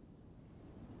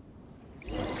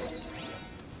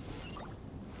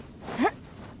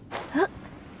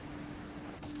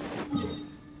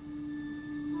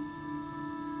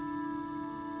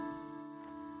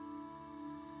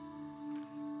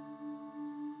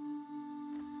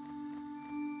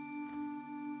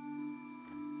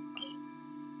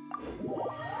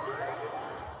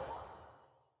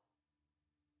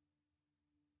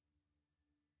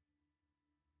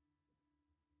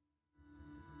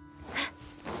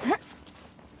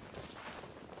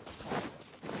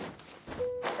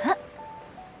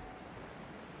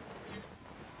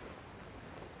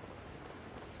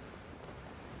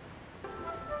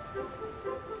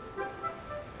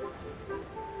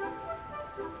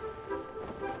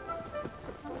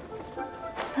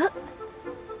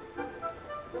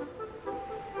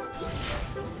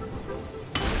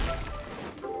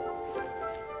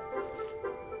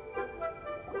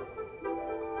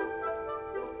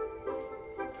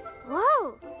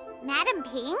 Whoa! Madam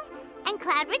Ping? And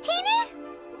Cloud Retainer?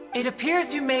 It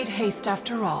appears you made haste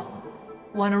after all.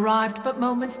 One arrived but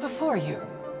moments before you.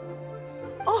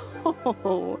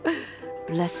 Oh,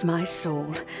 bless my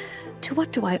soul. To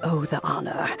what do I owe the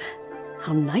honor?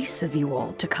 How nice of you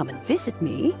all to come and visit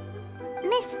me.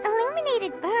 Miss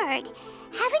Illuminated Bird,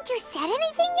 haven't you said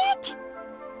anything yet?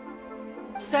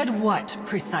 Said what,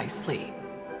 precisely?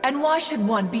 And why should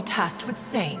one be tasked with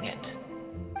saying it?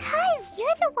 'Cause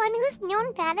you're the one who's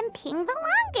known Madam Ping the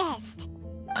longest.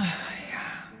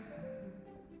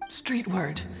 Street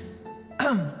word.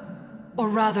 Or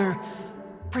rather,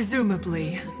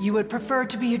 presumably, you would prefer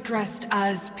to be addressed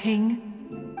as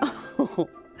Ping? Oh,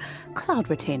 Cloud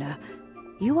Retainer,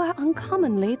 you are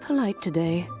uncommonly polite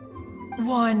today.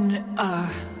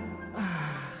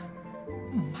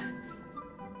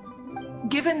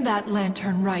 Given that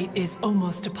Lantern Rite is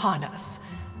almost upon us,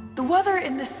 the weather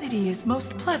in the city is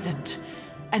most pleasant,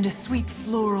 and a sweet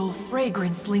floral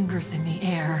fragrance lingers in the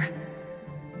air.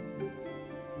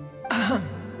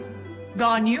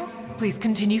 Ganyu, please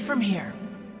continue from here.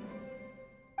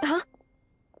 Huh?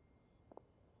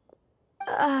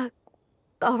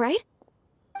 All right.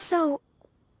 So,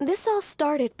 this all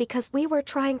started because we were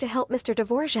trying to help Mr.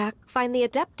 Dvorak find the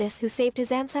Adeptus who saved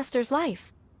his ancestor's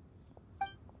life.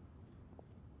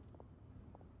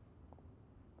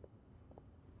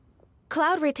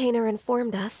 Cloud Retainer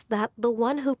informed us that the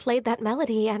one who played that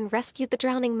melody and rescued the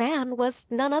drowning man was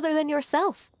none other than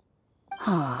yourself.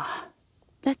 Ah,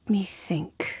 let me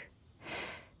think.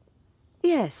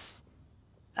 Yes,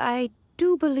 I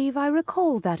do believe I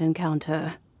recall that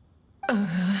encounter.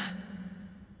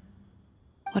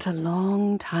 What a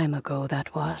long time ago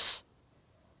that was.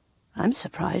 I'm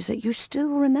surprised that you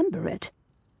still remember it.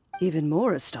 Even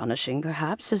more astonishing,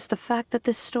 perhaps, is the fact that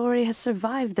this story has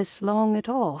survived this long at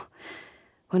all,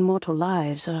 when mortal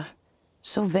lives are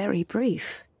so very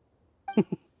brief.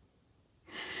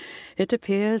 It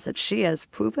appears that she has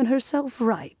proven herself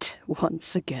right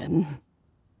once again.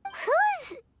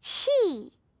 Who's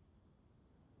she?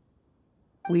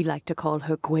 We like to call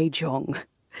her Guizhong.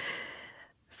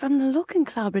 From the look in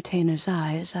Cloud Retainer's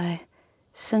eyes, I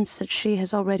sense that she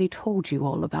has already told you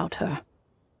all about her.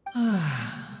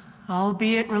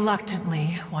 Albeit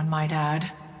reluctantly, one might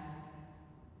add.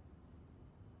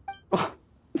 Oh,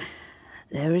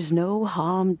 there is no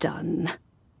harm done.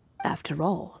 After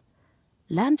all,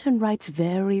 Lantern Rite's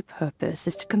very purpose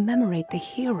is to commemorate the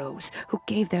heroes who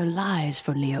gave their lives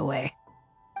for Liyue.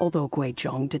 Although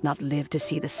Guizhong did not live to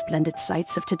see the splendid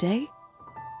sights of today,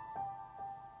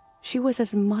 she was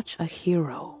as much a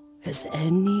hero as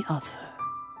any other.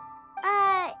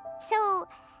 So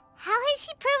how has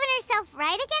she proven herself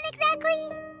right again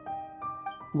exactly?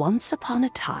 Once upon a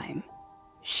time,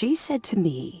 she said to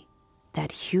me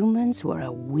that humans were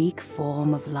a weak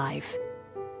form of life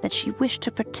that she wished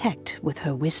to protect with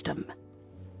her wisdom.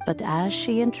 But as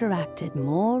she interacted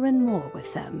more and more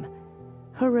with them,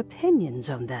 her opinions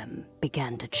on them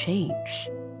began to change.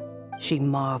 She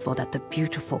marveled at the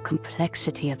beautiful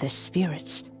complexity of their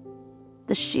spirits,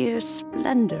 the sheer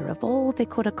splendor of all they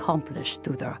could accomplish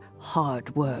through their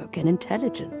hard work and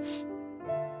intelligence.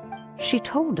 She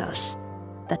told us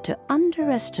that to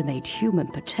underestimate human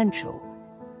potential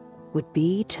would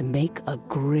be to make a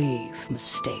grave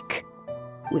mistake.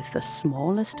 With the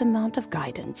smallest amount of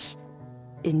guidance,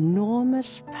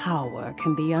 enormous power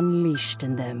can be unleashed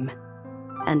in them,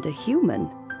 and a human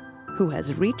who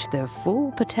has reached their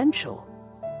full potential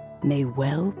may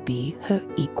well be her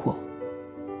equal.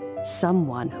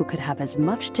 Someone who could have as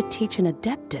much to teach an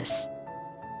Adeptus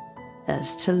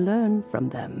as to learn from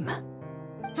them.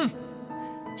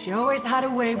 She always had a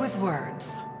way with words.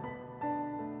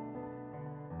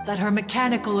 That her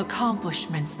mechanical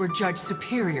accomplishments were judged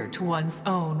superior to one's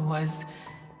own was,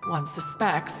 one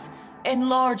suspects, in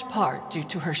large part due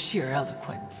to her sheer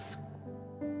eloquence.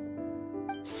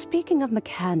 Speaking of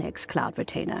mechanics, Cloud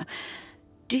Retainer,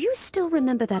 do you still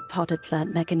remember that potted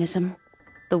plant mechanism?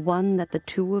 The one that the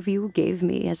two of you gave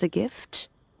me as a gift?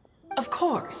 Of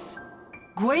course.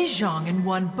 Guizhong and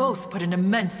One both put an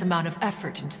immense amount of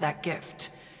effort into that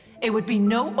gift. It would be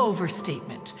no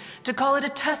overstatement to call it a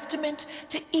testament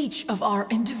to each of our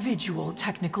individual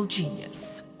technical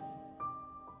genius.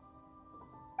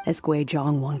 As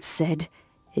Guizhong once said,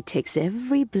 it takes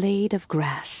every blade of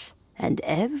grass and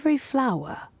every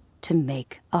flower to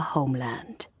make a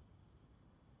homeland.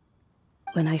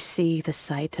 When I see the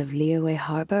sight of Liyue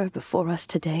Harbor before us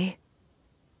today,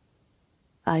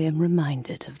 I am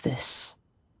reminded of this.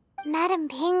 Madame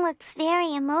Ping looks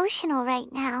very emotional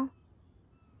right now.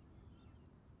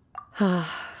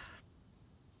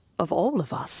 Of all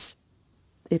of us,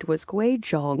 it was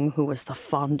Guizhong who was the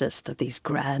fondest of these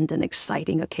grand and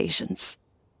exciting occasions.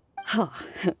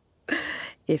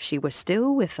 If she were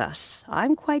still with us,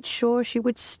 I'm quite sure she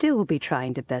would still be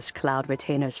trying to best Cloud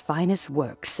Retainer's finest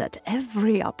works at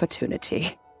every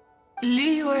opportunity.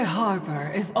 Liyue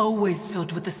Harbor is always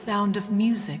filled with the sound of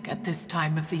music at this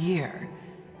time of the year.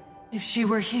 If she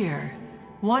were here,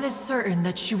 one is certain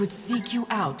that she would seek you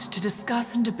out to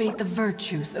discuss and debate the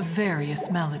virtues of various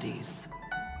melodies.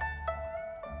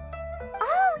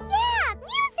 Oh yeah,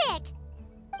 music!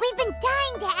 We've been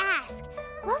dying to ask.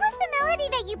 What was the melody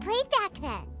that you played back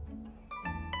then?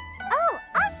 Oh,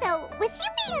 also, with you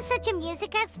being such a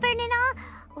music expert and all,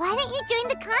 why don't you join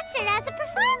the concert as a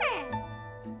performer?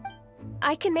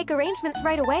 I can make arrangements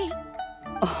right away.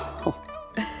 Oh,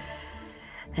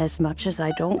 as much as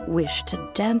I don't wish to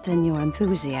dampen your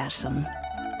enthusiasm,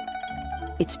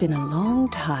 it's been a long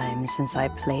time since I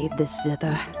played this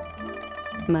zither.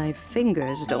 My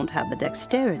fingers don't have the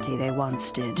dexterity they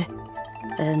once did,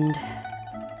 and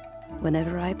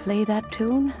whenever I play that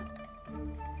tune,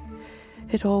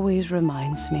 it always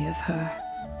reminds me of her.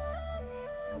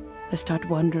 I start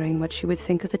wondering what she would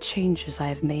think of the changes I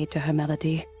have made to her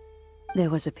melody. There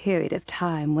was a period of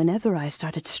time whenever I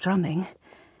started strumming,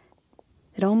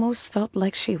 it almost felt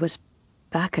like she was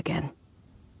back again.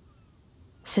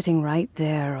 Sitting right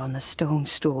there on the stone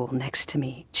stool next to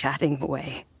me, chatting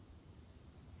away.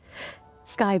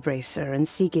 Skybracer and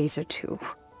Seagazer too,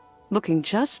 looking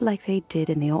just like they did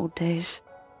in the old days.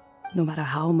 No matter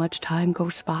how much time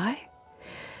goes by,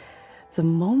 the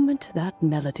moment that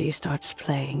melody starts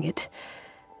playing, it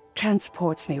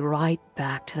transports me right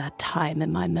back to that time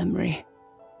in my memory.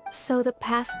 So the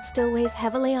past still weighs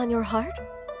heavily on your heart?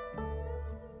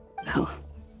 Well,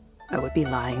 I would be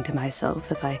lying to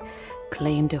myself if I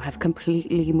claimed to have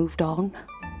completely moved on.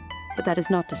 But that is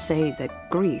not to say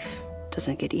that grief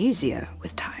doesn't get easier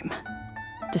with time.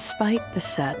 Despite the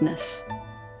sadness,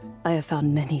 I have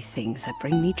found many things that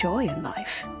bring me joy in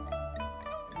life.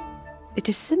 It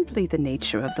is simply the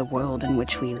nature of the world in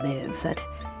which we live that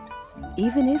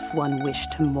even if one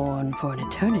wished to mourn for an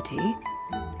eternity,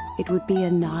 it would be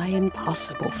a nigh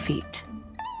impossible feat.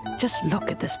 Just look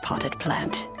at this potted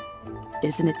plant.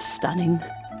 Isn't it stunning?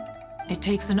 It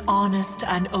takes an honest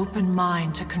and open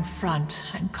mind to confront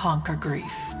and conquer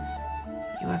grief.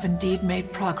 You have indeed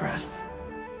made progress.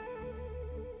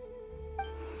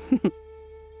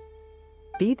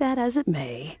 Be that as it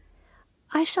may,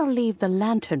 I shall leave the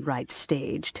Lantern Rite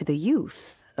stage to the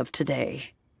youth of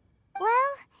today.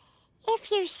 Well,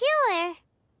 if you're sure.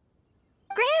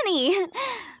 Granny!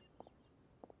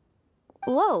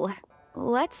 Whoa,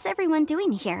 what's everyone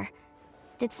doing here?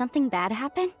 Did something bad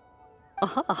happen?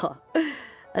 Ah,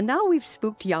 and now we've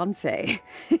spooked Yanfei.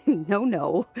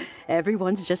 No,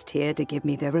 everyone's just here to give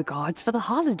me their regards for the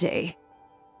holiday.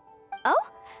 Oh,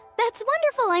 that's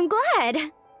wonderful, I'm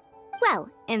glad. Well,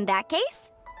 in that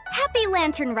case, happy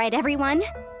Lantern Rite, everyone.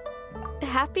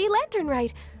 Happy Lantern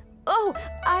Rite. Oh,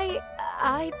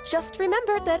 I just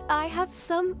remembered that I have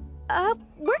some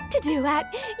Work to do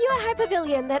at Yue High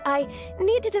Pavilion that I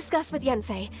need to discuss with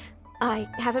Yanfei. I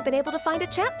haven't been able to find a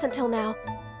chance until now.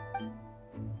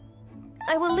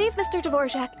 I will leave Mr.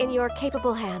 Dvorak in your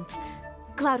capable hands.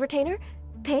 Cloud Retainer,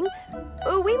 Ping,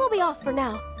 we will be off for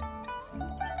now.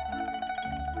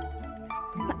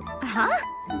 Huh?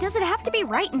 Does it have to be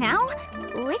right now?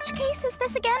 Which case is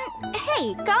this again?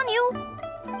 Hey,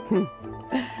 Ganyu!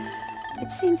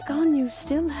 It seems Ganyu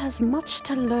still has much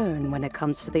to learn when it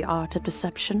comes to the art of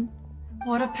deception.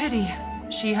 What a pity.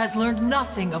 She has learned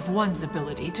nothing of one's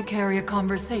ability to carry a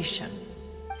conversation.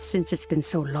 Since it's been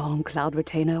so long, Cloud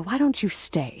Retainer, why don't you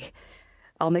stay?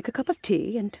 I'll make a cup of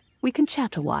tea and we can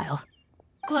chat a while.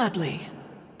 Gladly.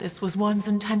 This was one's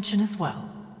intention as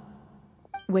well.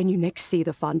 When you next see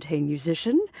the Fontaine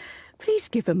musician, please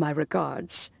give him my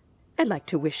regards. I'd like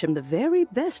to wish him the very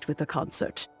best with the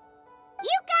concert.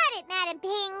 You got it, Madam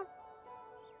Ping.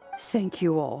 Thank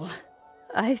you all.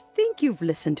 I think you've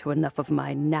listened to enough of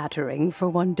my nattering for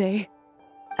one day.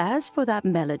 As for that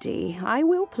melody, I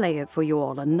will play it for you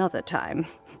all another time.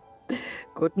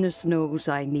 Goodness knows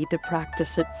I need to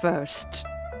practice it first.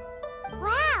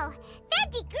 Wow,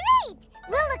 that'd be great!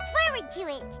 We'll look forward to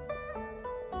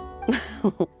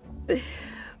it.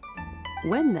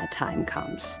 When that time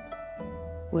comes,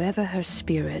 wherever her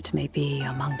spirit may be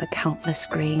among the countless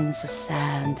grains of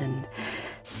sand and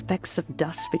specks of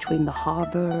dust between the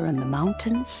harbor and the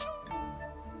mountains,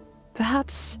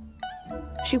 perhaps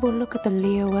she will look at the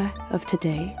Liyue of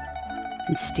today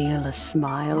and steal a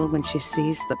smile when she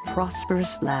sees the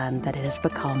prosperous land that it has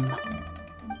become. All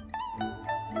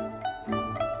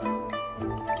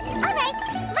right,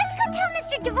 let's go tell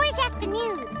Mr. Dvorak the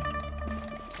news.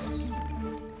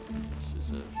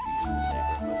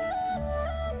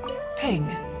 Ping,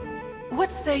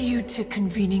 what say you to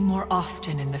convening more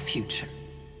often in the future?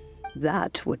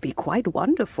 That would be quite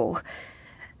wonderful.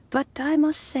 But I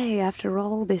must say, after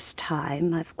all this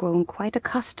time, I've grown quite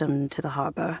accustomed to the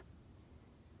harbor.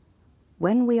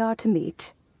 When we are to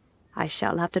meet, I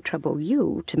shall have to trouble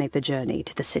you to make the journey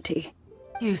to the city.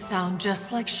 You sound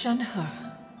just like Shenhe.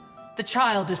 The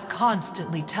child is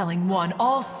constantly telling one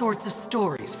all sorts of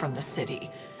stories from the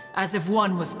city, as if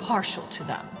one was partial to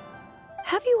them.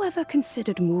 Have you ever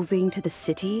considered moving to the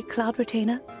city, Cloud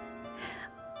Retainer?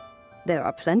 There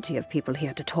are plenty of people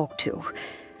here to talk to.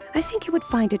 I think you would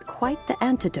find it quite the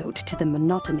antidote to the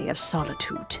monotony of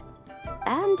solitude.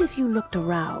 And if you looked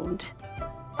around,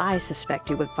 I suspect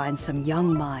you would find some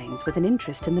young minds with an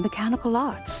interest in the mechanical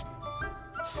arts.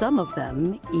 Some of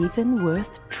them even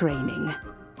worth training.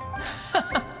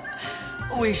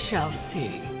 We shall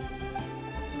see.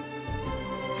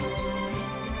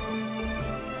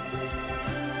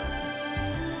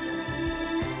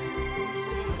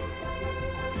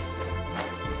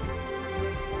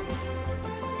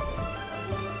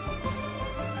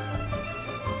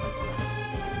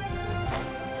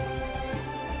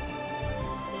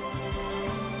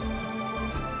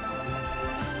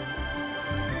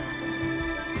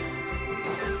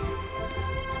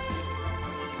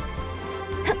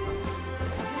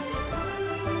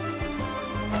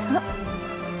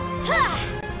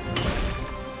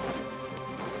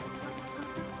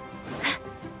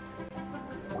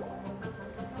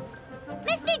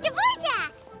 Mr.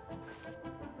 Dvorak!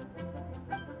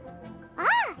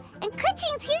 Ah, and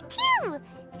Kuching's here too!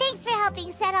 Thanks for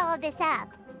helping set all of this up.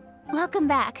 Welcome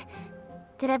back.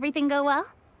 Did everything go well?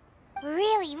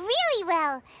 Really, really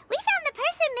well. We found the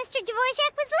person Mr.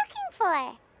 Dvorak was looking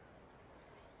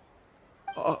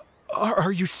for.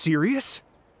 Are you serious?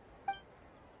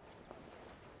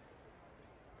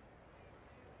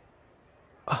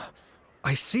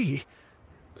 I see.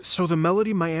 So the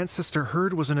melody my ancestor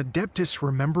heard was an adeptus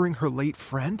remembering her late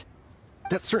friend?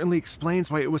 That certainly explains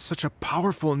why it was such a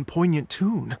powerful and poignant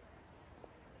tune.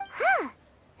 Huh.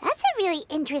 That's a really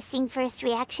interesting first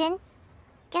reaction.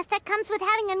 Guess that comes with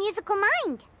having a musical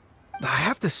mind. I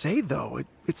have to say, though,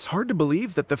 it's hard to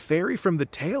believe that the fairy from the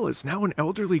tale is now an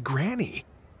elderly granny.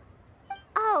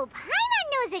 Oh,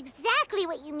 Paimon knows exactly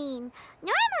what you mean.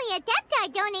 Normally,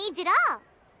 Adepti don't age at all.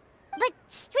 But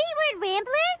Streetward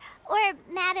Rambler, or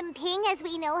Madam Ping as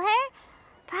we know her,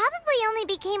 probably only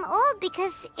became old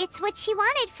because it's what she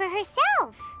wanted for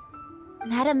herself.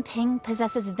 Madame Ping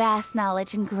possesses vast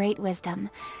knowledge and great wisdom.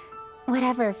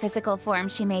 Whatever physical form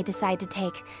she may decide to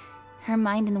take, her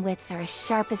mind and wits are as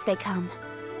sharp as they come.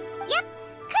 Yep,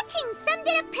 Kuching summed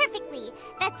it up perfectly.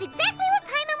 That's exactly what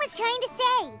Paimon was trying to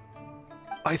say.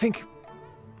 I think...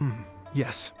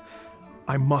 yes.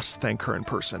 I must thank her in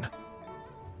person.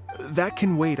 That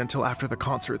can wait until after the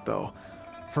concert, though.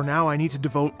 For now, I need to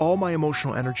devote all my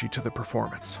emotional energy to the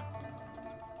performance.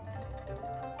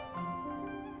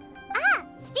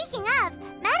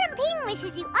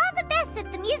 wishes you all the best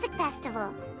at the music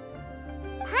festival.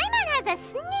 Paimon has a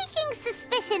sneaking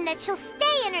suspicion that she'll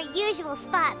stay in her usual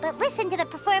spot, but listen to the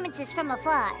performances from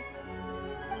afar.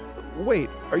 Wait,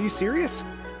 are you serious?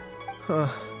 Huh.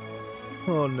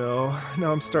 Oh no,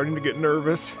 now I'm starting to get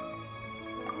nervous.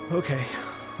 Okay,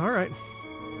 alright.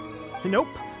 Nope,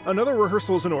 another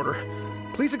rehearsal is in order.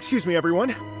 Please excuse me, everyone.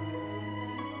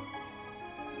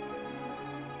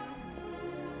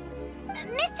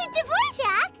 Mr.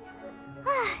 Dvorak?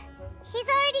 He's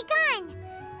already gone.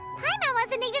 Paimon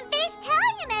wasn't even finished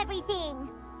telling him everything.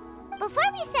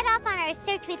 Before we set off on our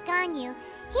search with Ganyu,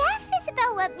 he asked us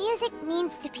about what music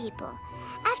means to people.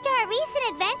 After our recent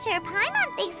adventure,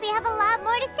 Paimon thinks we have a lot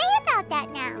more to say about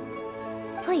that now.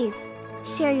 Please,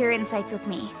 share your insights with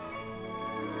me.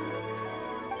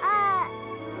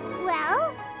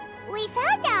 Well, we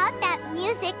found out that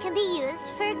music can be used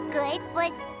for good,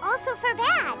 but also for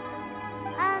bad.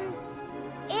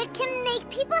 It can make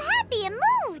people happy and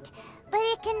moved, but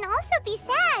it can also be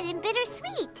sad and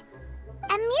bittersweet.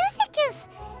 And music is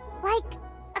like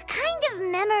a kind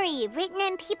of memory written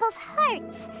in people's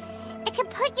hearts. It can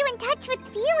put you in touch with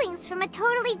feelings from a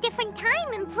totally different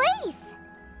time and place.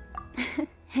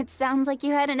 It sounds like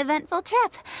you had an eventful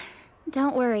trip.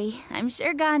 Don't worry, I'm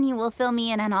sure Ganyu will fill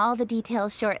me in on all the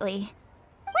details shortly.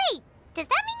 Wait, does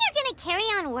that mean you're gonna carry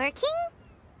on working?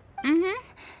 Mm-hmm.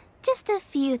 Just a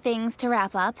few things to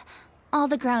wrap up. All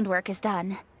the groundwork is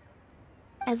done.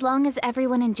 As long as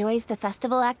everyone enjoys the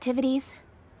festival activities,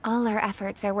 all our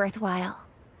efforts are worthwhile.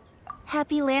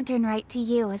 Happy Lantern Rite to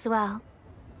you as well.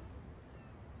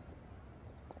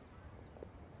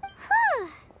 Whew.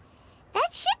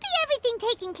 That should be everything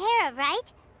taken care of,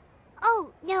 right?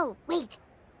 Oh, no, wait.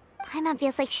 Paimon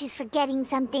feels like she's forgetting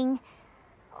something.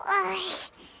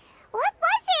 What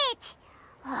was it?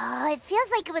 Oh, it feels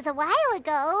like it was a while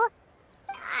ago.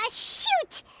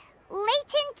 Shoot!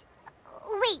 Latent...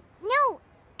 Wait, no.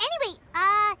 Anyway,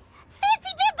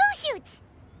 fancy bamboo shoots!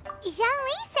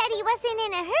 Zhang-Li said he wasn't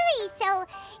in a hurry, so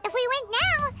if we went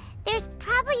now, there's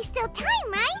probably still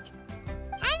time, right?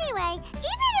 Anyway,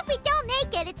 even if we don't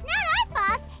make it, it's not our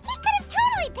fault. He could have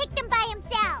totally picked them by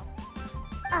himself.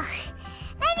 Ugh.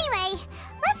 Anyway,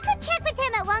 let's go check with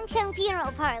him at Wangsheng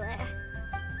Funeral Parlor.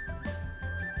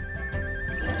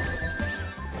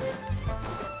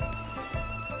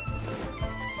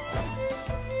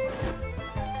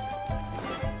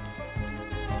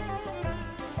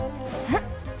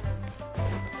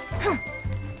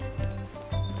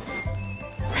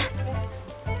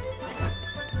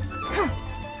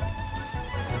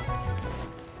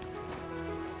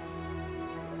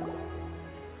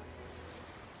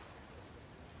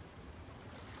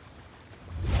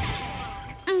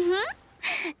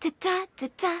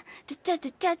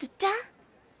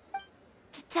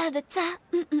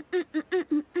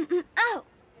 Oh!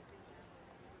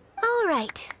 All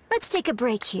right, let's take a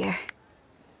break here.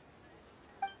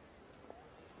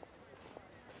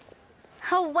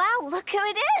 Oh wow, look who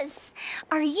it is!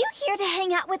 Are you here to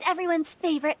hang out with everyone's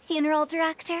favorite funeral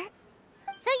director?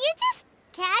 So you're just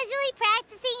casually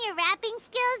practicing your rapping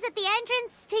skills at the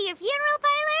entrance to your funeral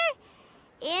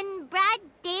parlor? In broad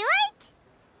daylight?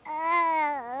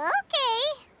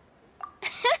 Okay.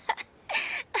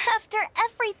 After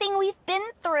everything we've been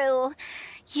through.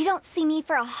 You don't see me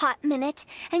for a hot minute,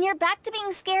 and you're back to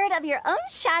being scared of your own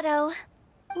shadow.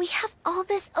 We have all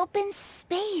this open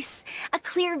space, a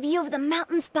clear view of the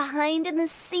mountains behind and the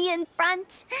sea in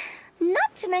front.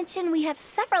 Not to mention we have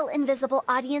several invisible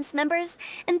audience members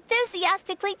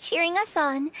enthusiastically cheering us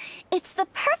on. It's the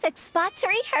perfect spot to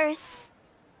rehearse.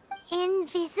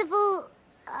 Invisible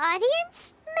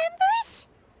audience members?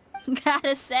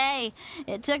 Gotta say,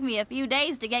 it took me a few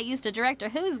days to get used to Director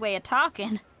Who's way of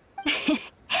talking.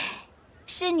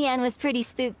 Xinyan was pretty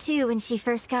spooked too when she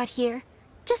first got here.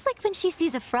 Just like when she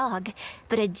sees a frog,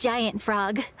 but a giant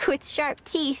frog with sharp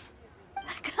teeth.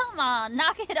 Come on,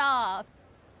 knock it off.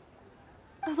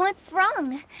 What's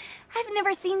wrong? I've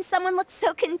never seen someone look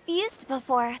so confused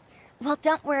before. Well,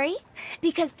 don't worry,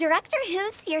 because Director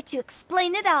Who's here to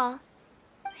explain it all.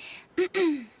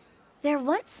 There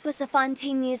once was a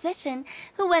Fontaine musician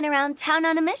who went around town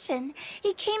on a mission.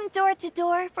 He came door to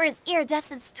door for his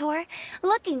iridescence tour,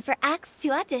 looking for acts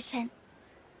to audition.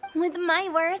 With my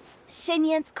words,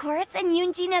 Xinyan's chorus, and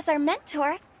Yunjin as our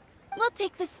mentor, we'll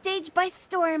take the stage by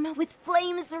storm with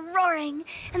flames roaring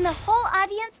and the whole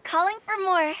audience calling for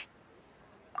more.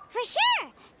 For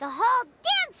sure! The whole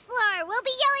dance floor will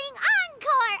be yelling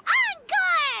encore!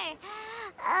 Encore!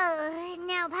 Oh,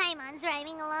 now Paimon's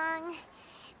rhyming along.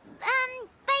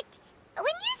 But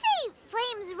when you say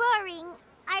flames roaring,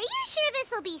 are you sure this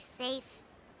will be safe?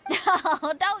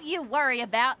 Oh, don't you worry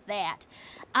about that.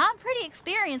 I'm pretty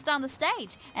experienced on the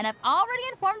stage, and I've already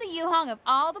informed the Yuhong of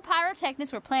all the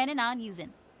pyrotechnics we're planning on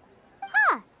using.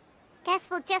 Huh. Guess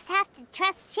we'll just have to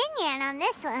trust Xinyan on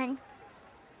this one.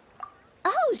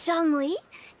 Oh, Zhongli.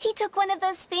 He took one of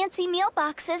those fancy meal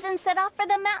boxes and set off for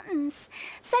the mountains.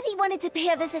 Said he wanted to pay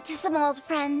a visit to some old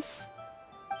friends.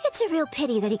 It's a real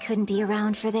pity that he couldn't be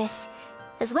around for this.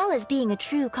 As well as being a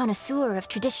true connoisseur of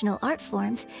traditional art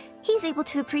forms, he's able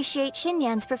to appreciate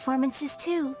Xinyan's performances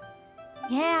too.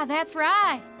 Yeah, that's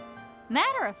right.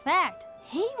 Matter of fact,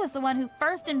 he was the one who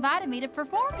first invited me to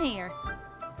perform here.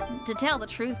 To tell the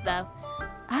truth, though,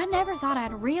 I never thought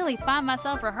I'd really find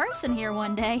myself rehearsing here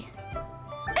one day.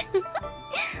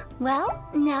 Well,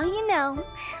 now you know.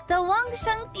 The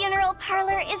Wangsheng Funeral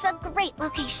Parlor is a great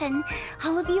location.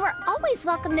 All of you are always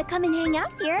welcome to come and hang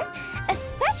out here,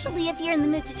 especially if you're in the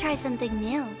mood to try something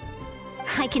new.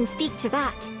 I can speak to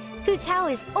that. Hu Tao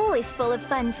is always full of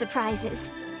fun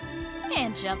surprises.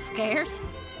 And jump scares.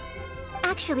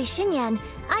 Actually, Xinyan,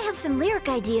 I have some lyric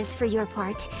ideas for your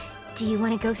part. Do you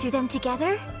want to go through them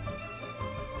together?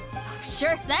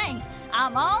 Sure thing.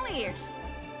 I'm all ears.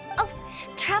 Oh,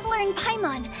 Traveler in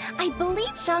Paimon, I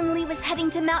believe Zhongli was heading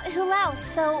to Mount Hulao,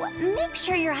 so make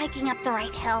sure you're hiking up the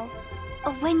right hill.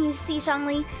 When you see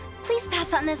Zhongli, please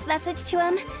pass on this message to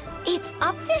him. It's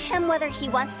up to him whether he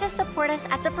wants to support us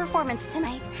at the performance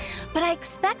tonight, but I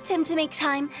expect him to make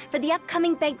time for the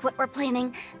upcoming banquet we're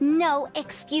planning. No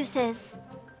excuses.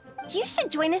 You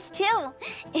should join us too.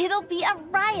 It'll be a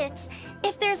riot.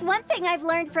 If there's one thing I've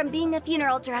learned from being a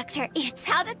funeral director, it's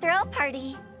how to throw a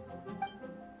party.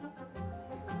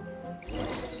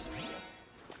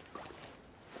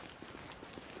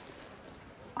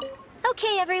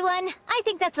 Okay, everyone. I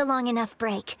think that's a long enough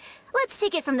break. Let's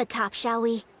take it from the top, shall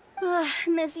we?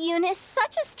 Ms. Yoon is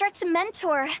such a strict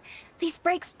mentor. These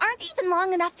breaks aren't even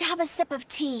long enough to have a sip of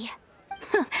tea.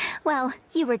 Well,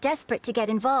 you were desperate to get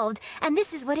involved, and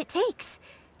this is what it takes.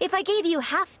 If I gave you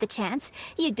half the chance,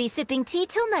 you'd be sipping tea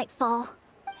till nightfall.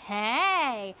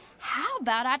 Hey, how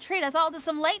about I treat us all to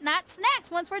some late-night snacks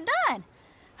once we're done?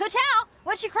 Hu Tao,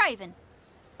 what you craving?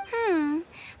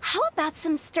 How about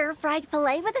some stir-fried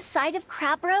filet with a side of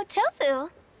crab roe tofu?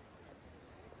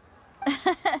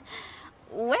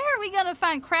 Where are we gonna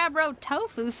find crab roe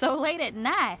tofu so late at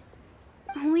night?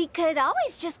 We could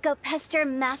always just go pester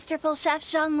masterful chef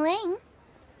Zhongling.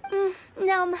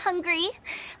 Now I'm hungry.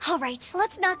 All right,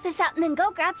 let's knock this out and then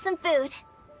go grab some food.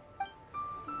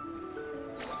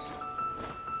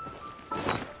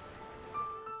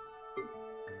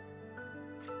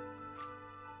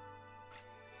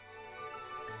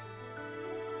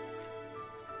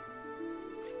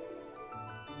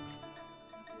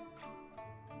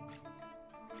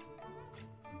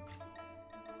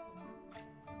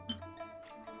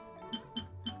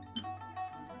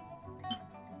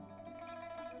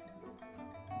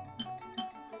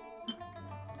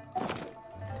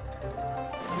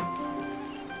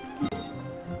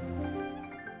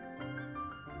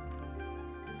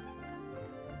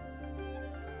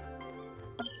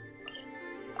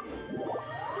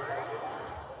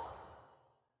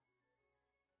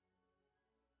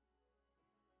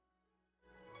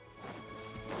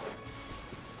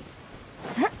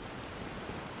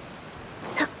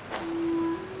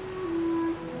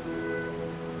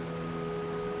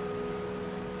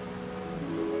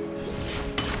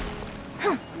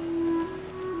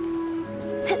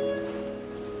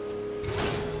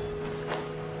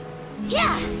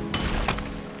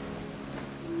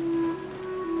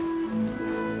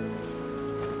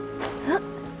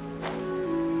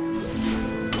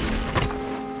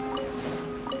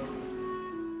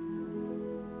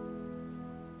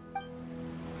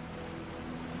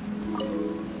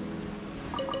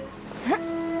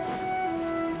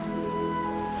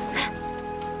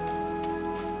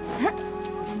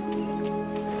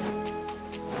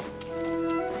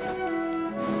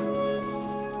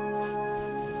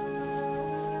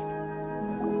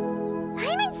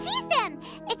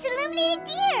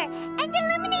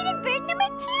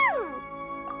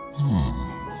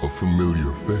 A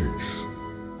familiar face.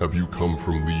 Have you come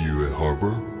from Liyue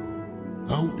Harbor?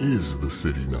 How is the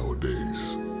city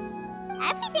nowadays?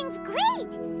 Everything's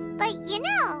great, but you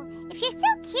know, if you're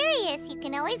so curious, you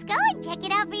can always go and check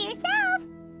it out for yourself.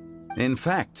 In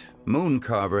fact,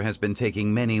 Mooncarver has been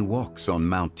taking many walks on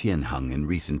Mount Tianheng in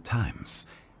recent times.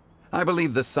 I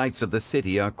believe the sights of the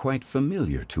city are quite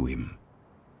familiar to him.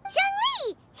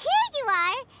 Zhongli! Here you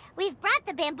are! We've brought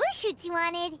the bamboo shoots you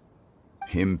wanted.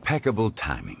 Impeccable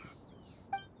timing.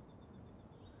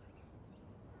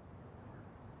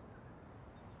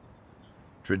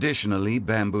 Traditionally,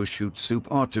 bamboo shoot soup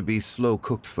ought to be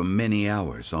slow-cooked for many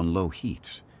hours on low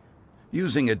heat.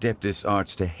 Using Adeptus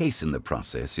arts to hasten the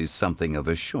process is something of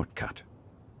a shortcut.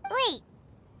 Wait,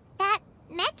 that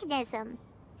mechanism,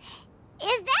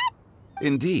 is that?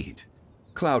 Indeed.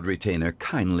 Cloud Retainer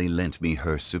kindly lent me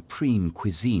her supreme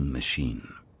cuisine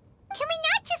machine. Can we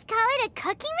not just call it a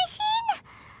cooking machine?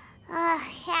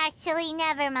 Actually,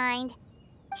 never mind.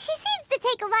 She seems to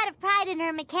take a lot of pride in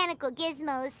her mechanical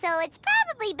gizmos, so it's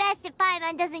probably best if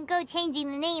Paimon doesn't go changing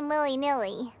the name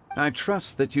willy-nilly. I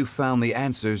trust that you found the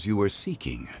answers you were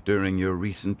seeking during your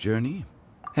recent journey.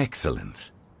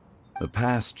 Excellent. The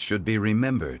past should be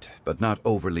remembered, but not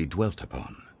overly dwelt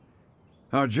upon.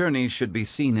 Our journey should be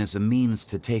seen as a means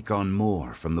to take on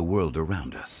more from the world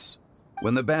around us.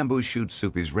 When the bamboo shoot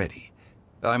soup is ready,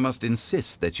 I must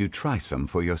insist that you try some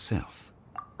for yourself.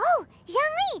 Oh,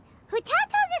 Zhangli! Huta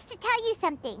told us to tell you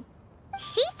something.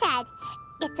 She said,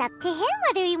 it's up to him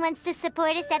whether he wants to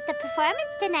support us at the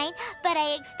performance tonight, but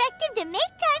I expect him to make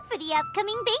time for the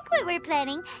upcoming banquet we're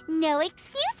planning. No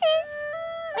excuses!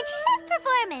 When she says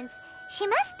performance, she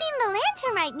must mean the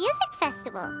Lantern Rite Music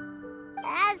Festival.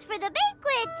 As for the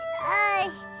banquet,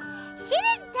 she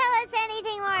didn't tell us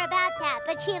anything more about that,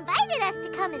 but she invited us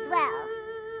to come as well.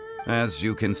 As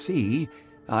you can see,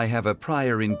 I have a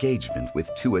prior engagement with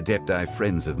 2 Adepti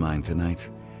friends of mine tonight.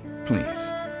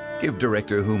 Please, give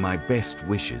Director Hu my best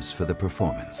wishes for the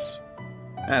performance.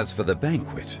 As for the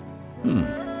banquet,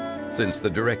 since the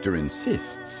Director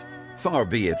insists, far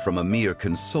be it from a mere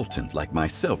consultant like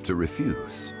myself to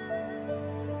refuse.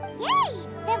 Yay!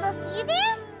 Then we'll see you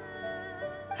there?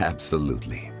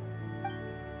 Absolutely.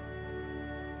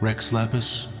 Rex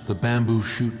Lapis, the bamboo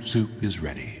shoot soup is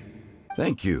ready.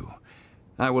 Thank you.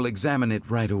 I will examine it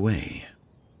right away.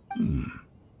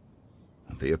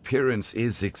 The appearance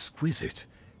is exquisite,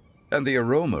 and the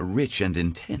aroma rich and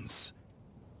intense.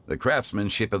 The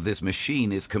craftsmanship of this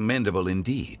machine is commendable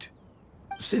indeed.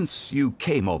 Since you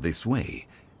came all this way,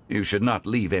 you should not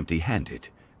leave empty-handed.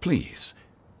 Please,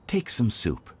 take some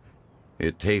soup.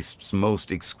 It tastes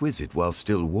most exquisite while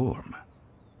still warm.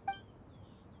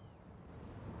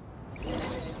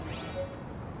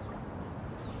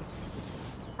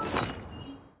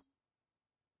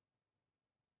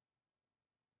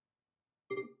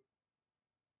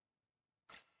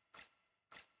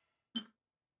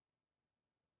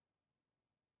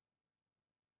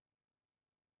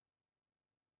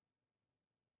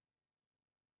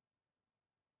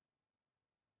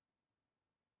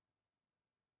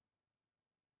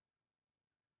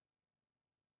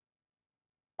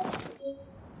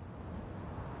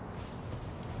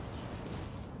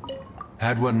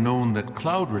 Had one known that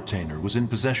Cloud Retainer was in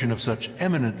possession of such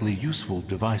eminently useful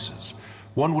devices,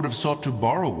 one would have sought to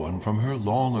borrow one from her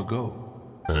long ago.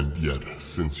 And yet,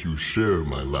 since you share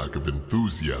my lack of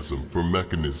enthusiasm for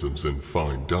mechanisms and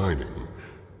fine dining,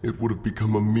 it would have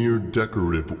become a mere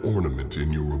decorative ornament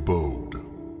in your abode.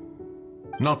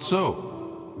 Not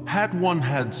so. Had one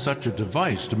had such a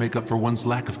device to make up for one's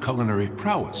lack of culinary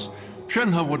prowess,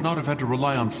 Shenhe would not have had to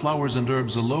rely on flowers and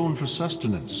herbs alone for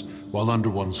sustenance, while under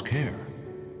one's care.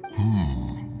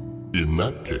 In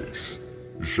that case,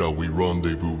 shall we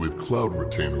rendezvous with Cloud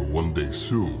Retainer one day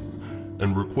soon,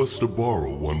 and request to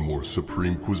borrow one more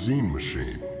supreme cuisine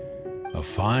machine? A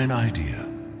fine idea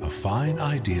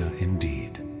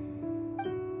indeed.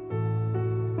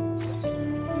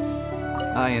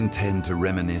 I intend to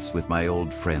reminisce with my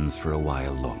old friends for a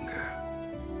while longer.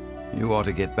 You ought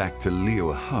to get back to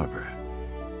Liyue Harbor.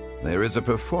 There is a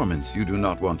performance you do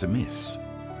not want to miss.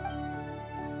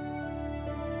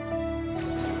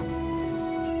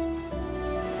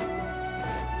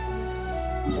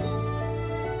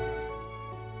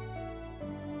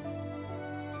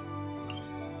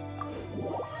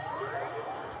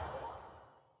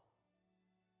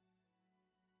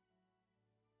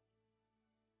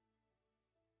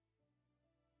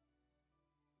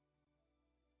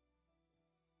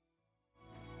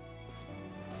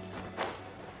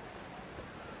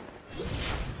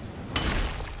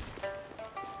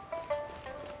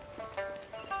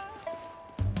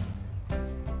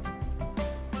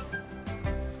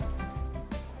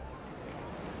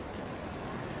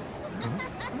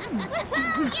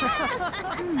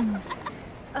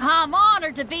 I'm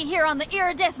honored to be here on the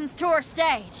Iridescence Tour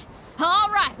stage. All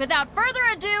right, without further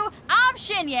ado, I'm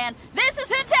Xinyan, this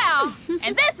is Hutao,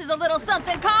 and this is a little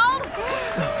something called...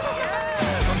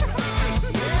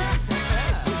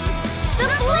 The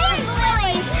Blaze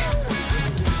Lilies!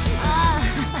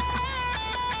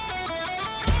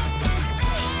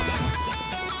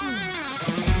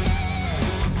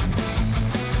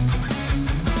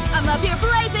 I'm up here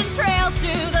blazing trails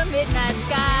through the midnight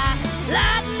sky.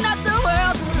 Lighting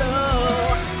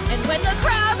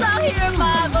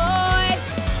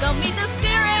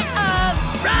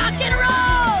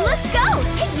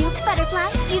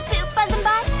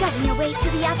On your way to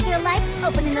the afterlife,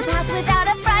 opening the path without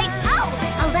a fright. Oh!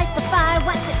 I'll light the fire,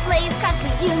 watch it blaze across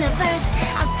the universe.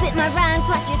 I'll spit my rhymes,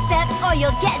 watch your step, or you'll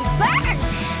get burned!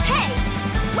 Hey!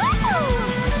 Woo!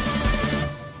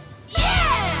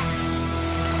 Yeah!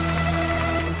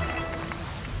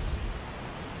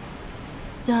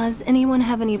 Does anyone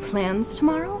have any plans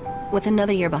tomorrow? With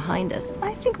another year behind us,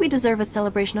 I think we deserve a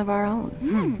celebration of our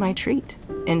own. My treat.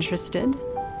 Interested?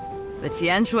 The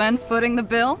Tianquan footing the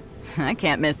bill? I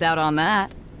can't miss out on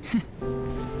that.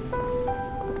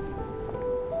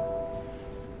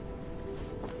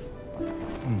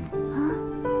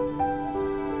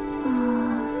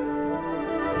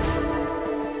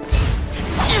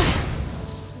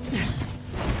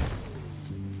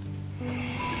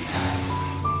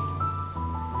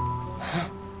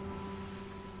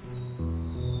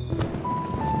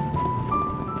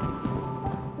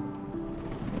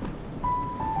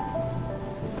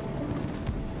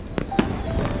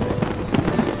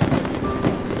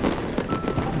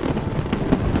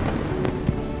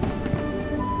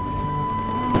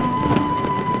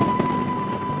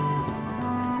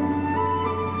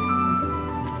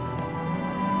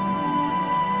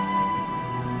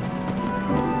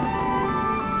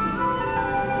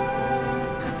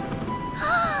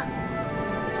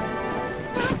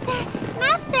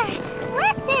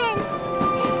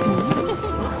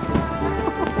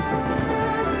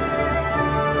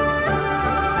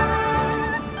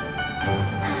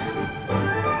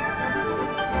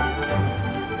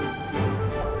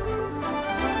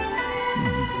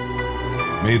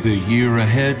 May the year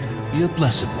ahead be a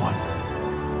blessed one.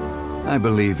 I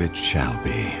believe it shall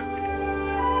be.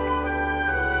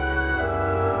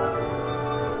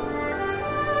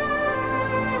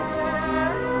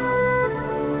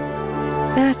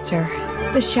 Master,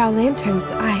 the Xiao Lanterns,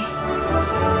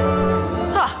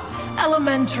 Ha!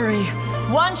 Elementary!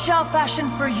 One shall fashion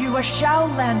for you a Xiao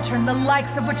Lantern the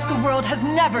likes of which the world has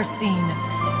never seen.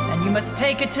 And you must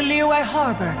take it to Liyue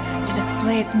Harbor to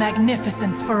display its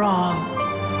magnificence for all.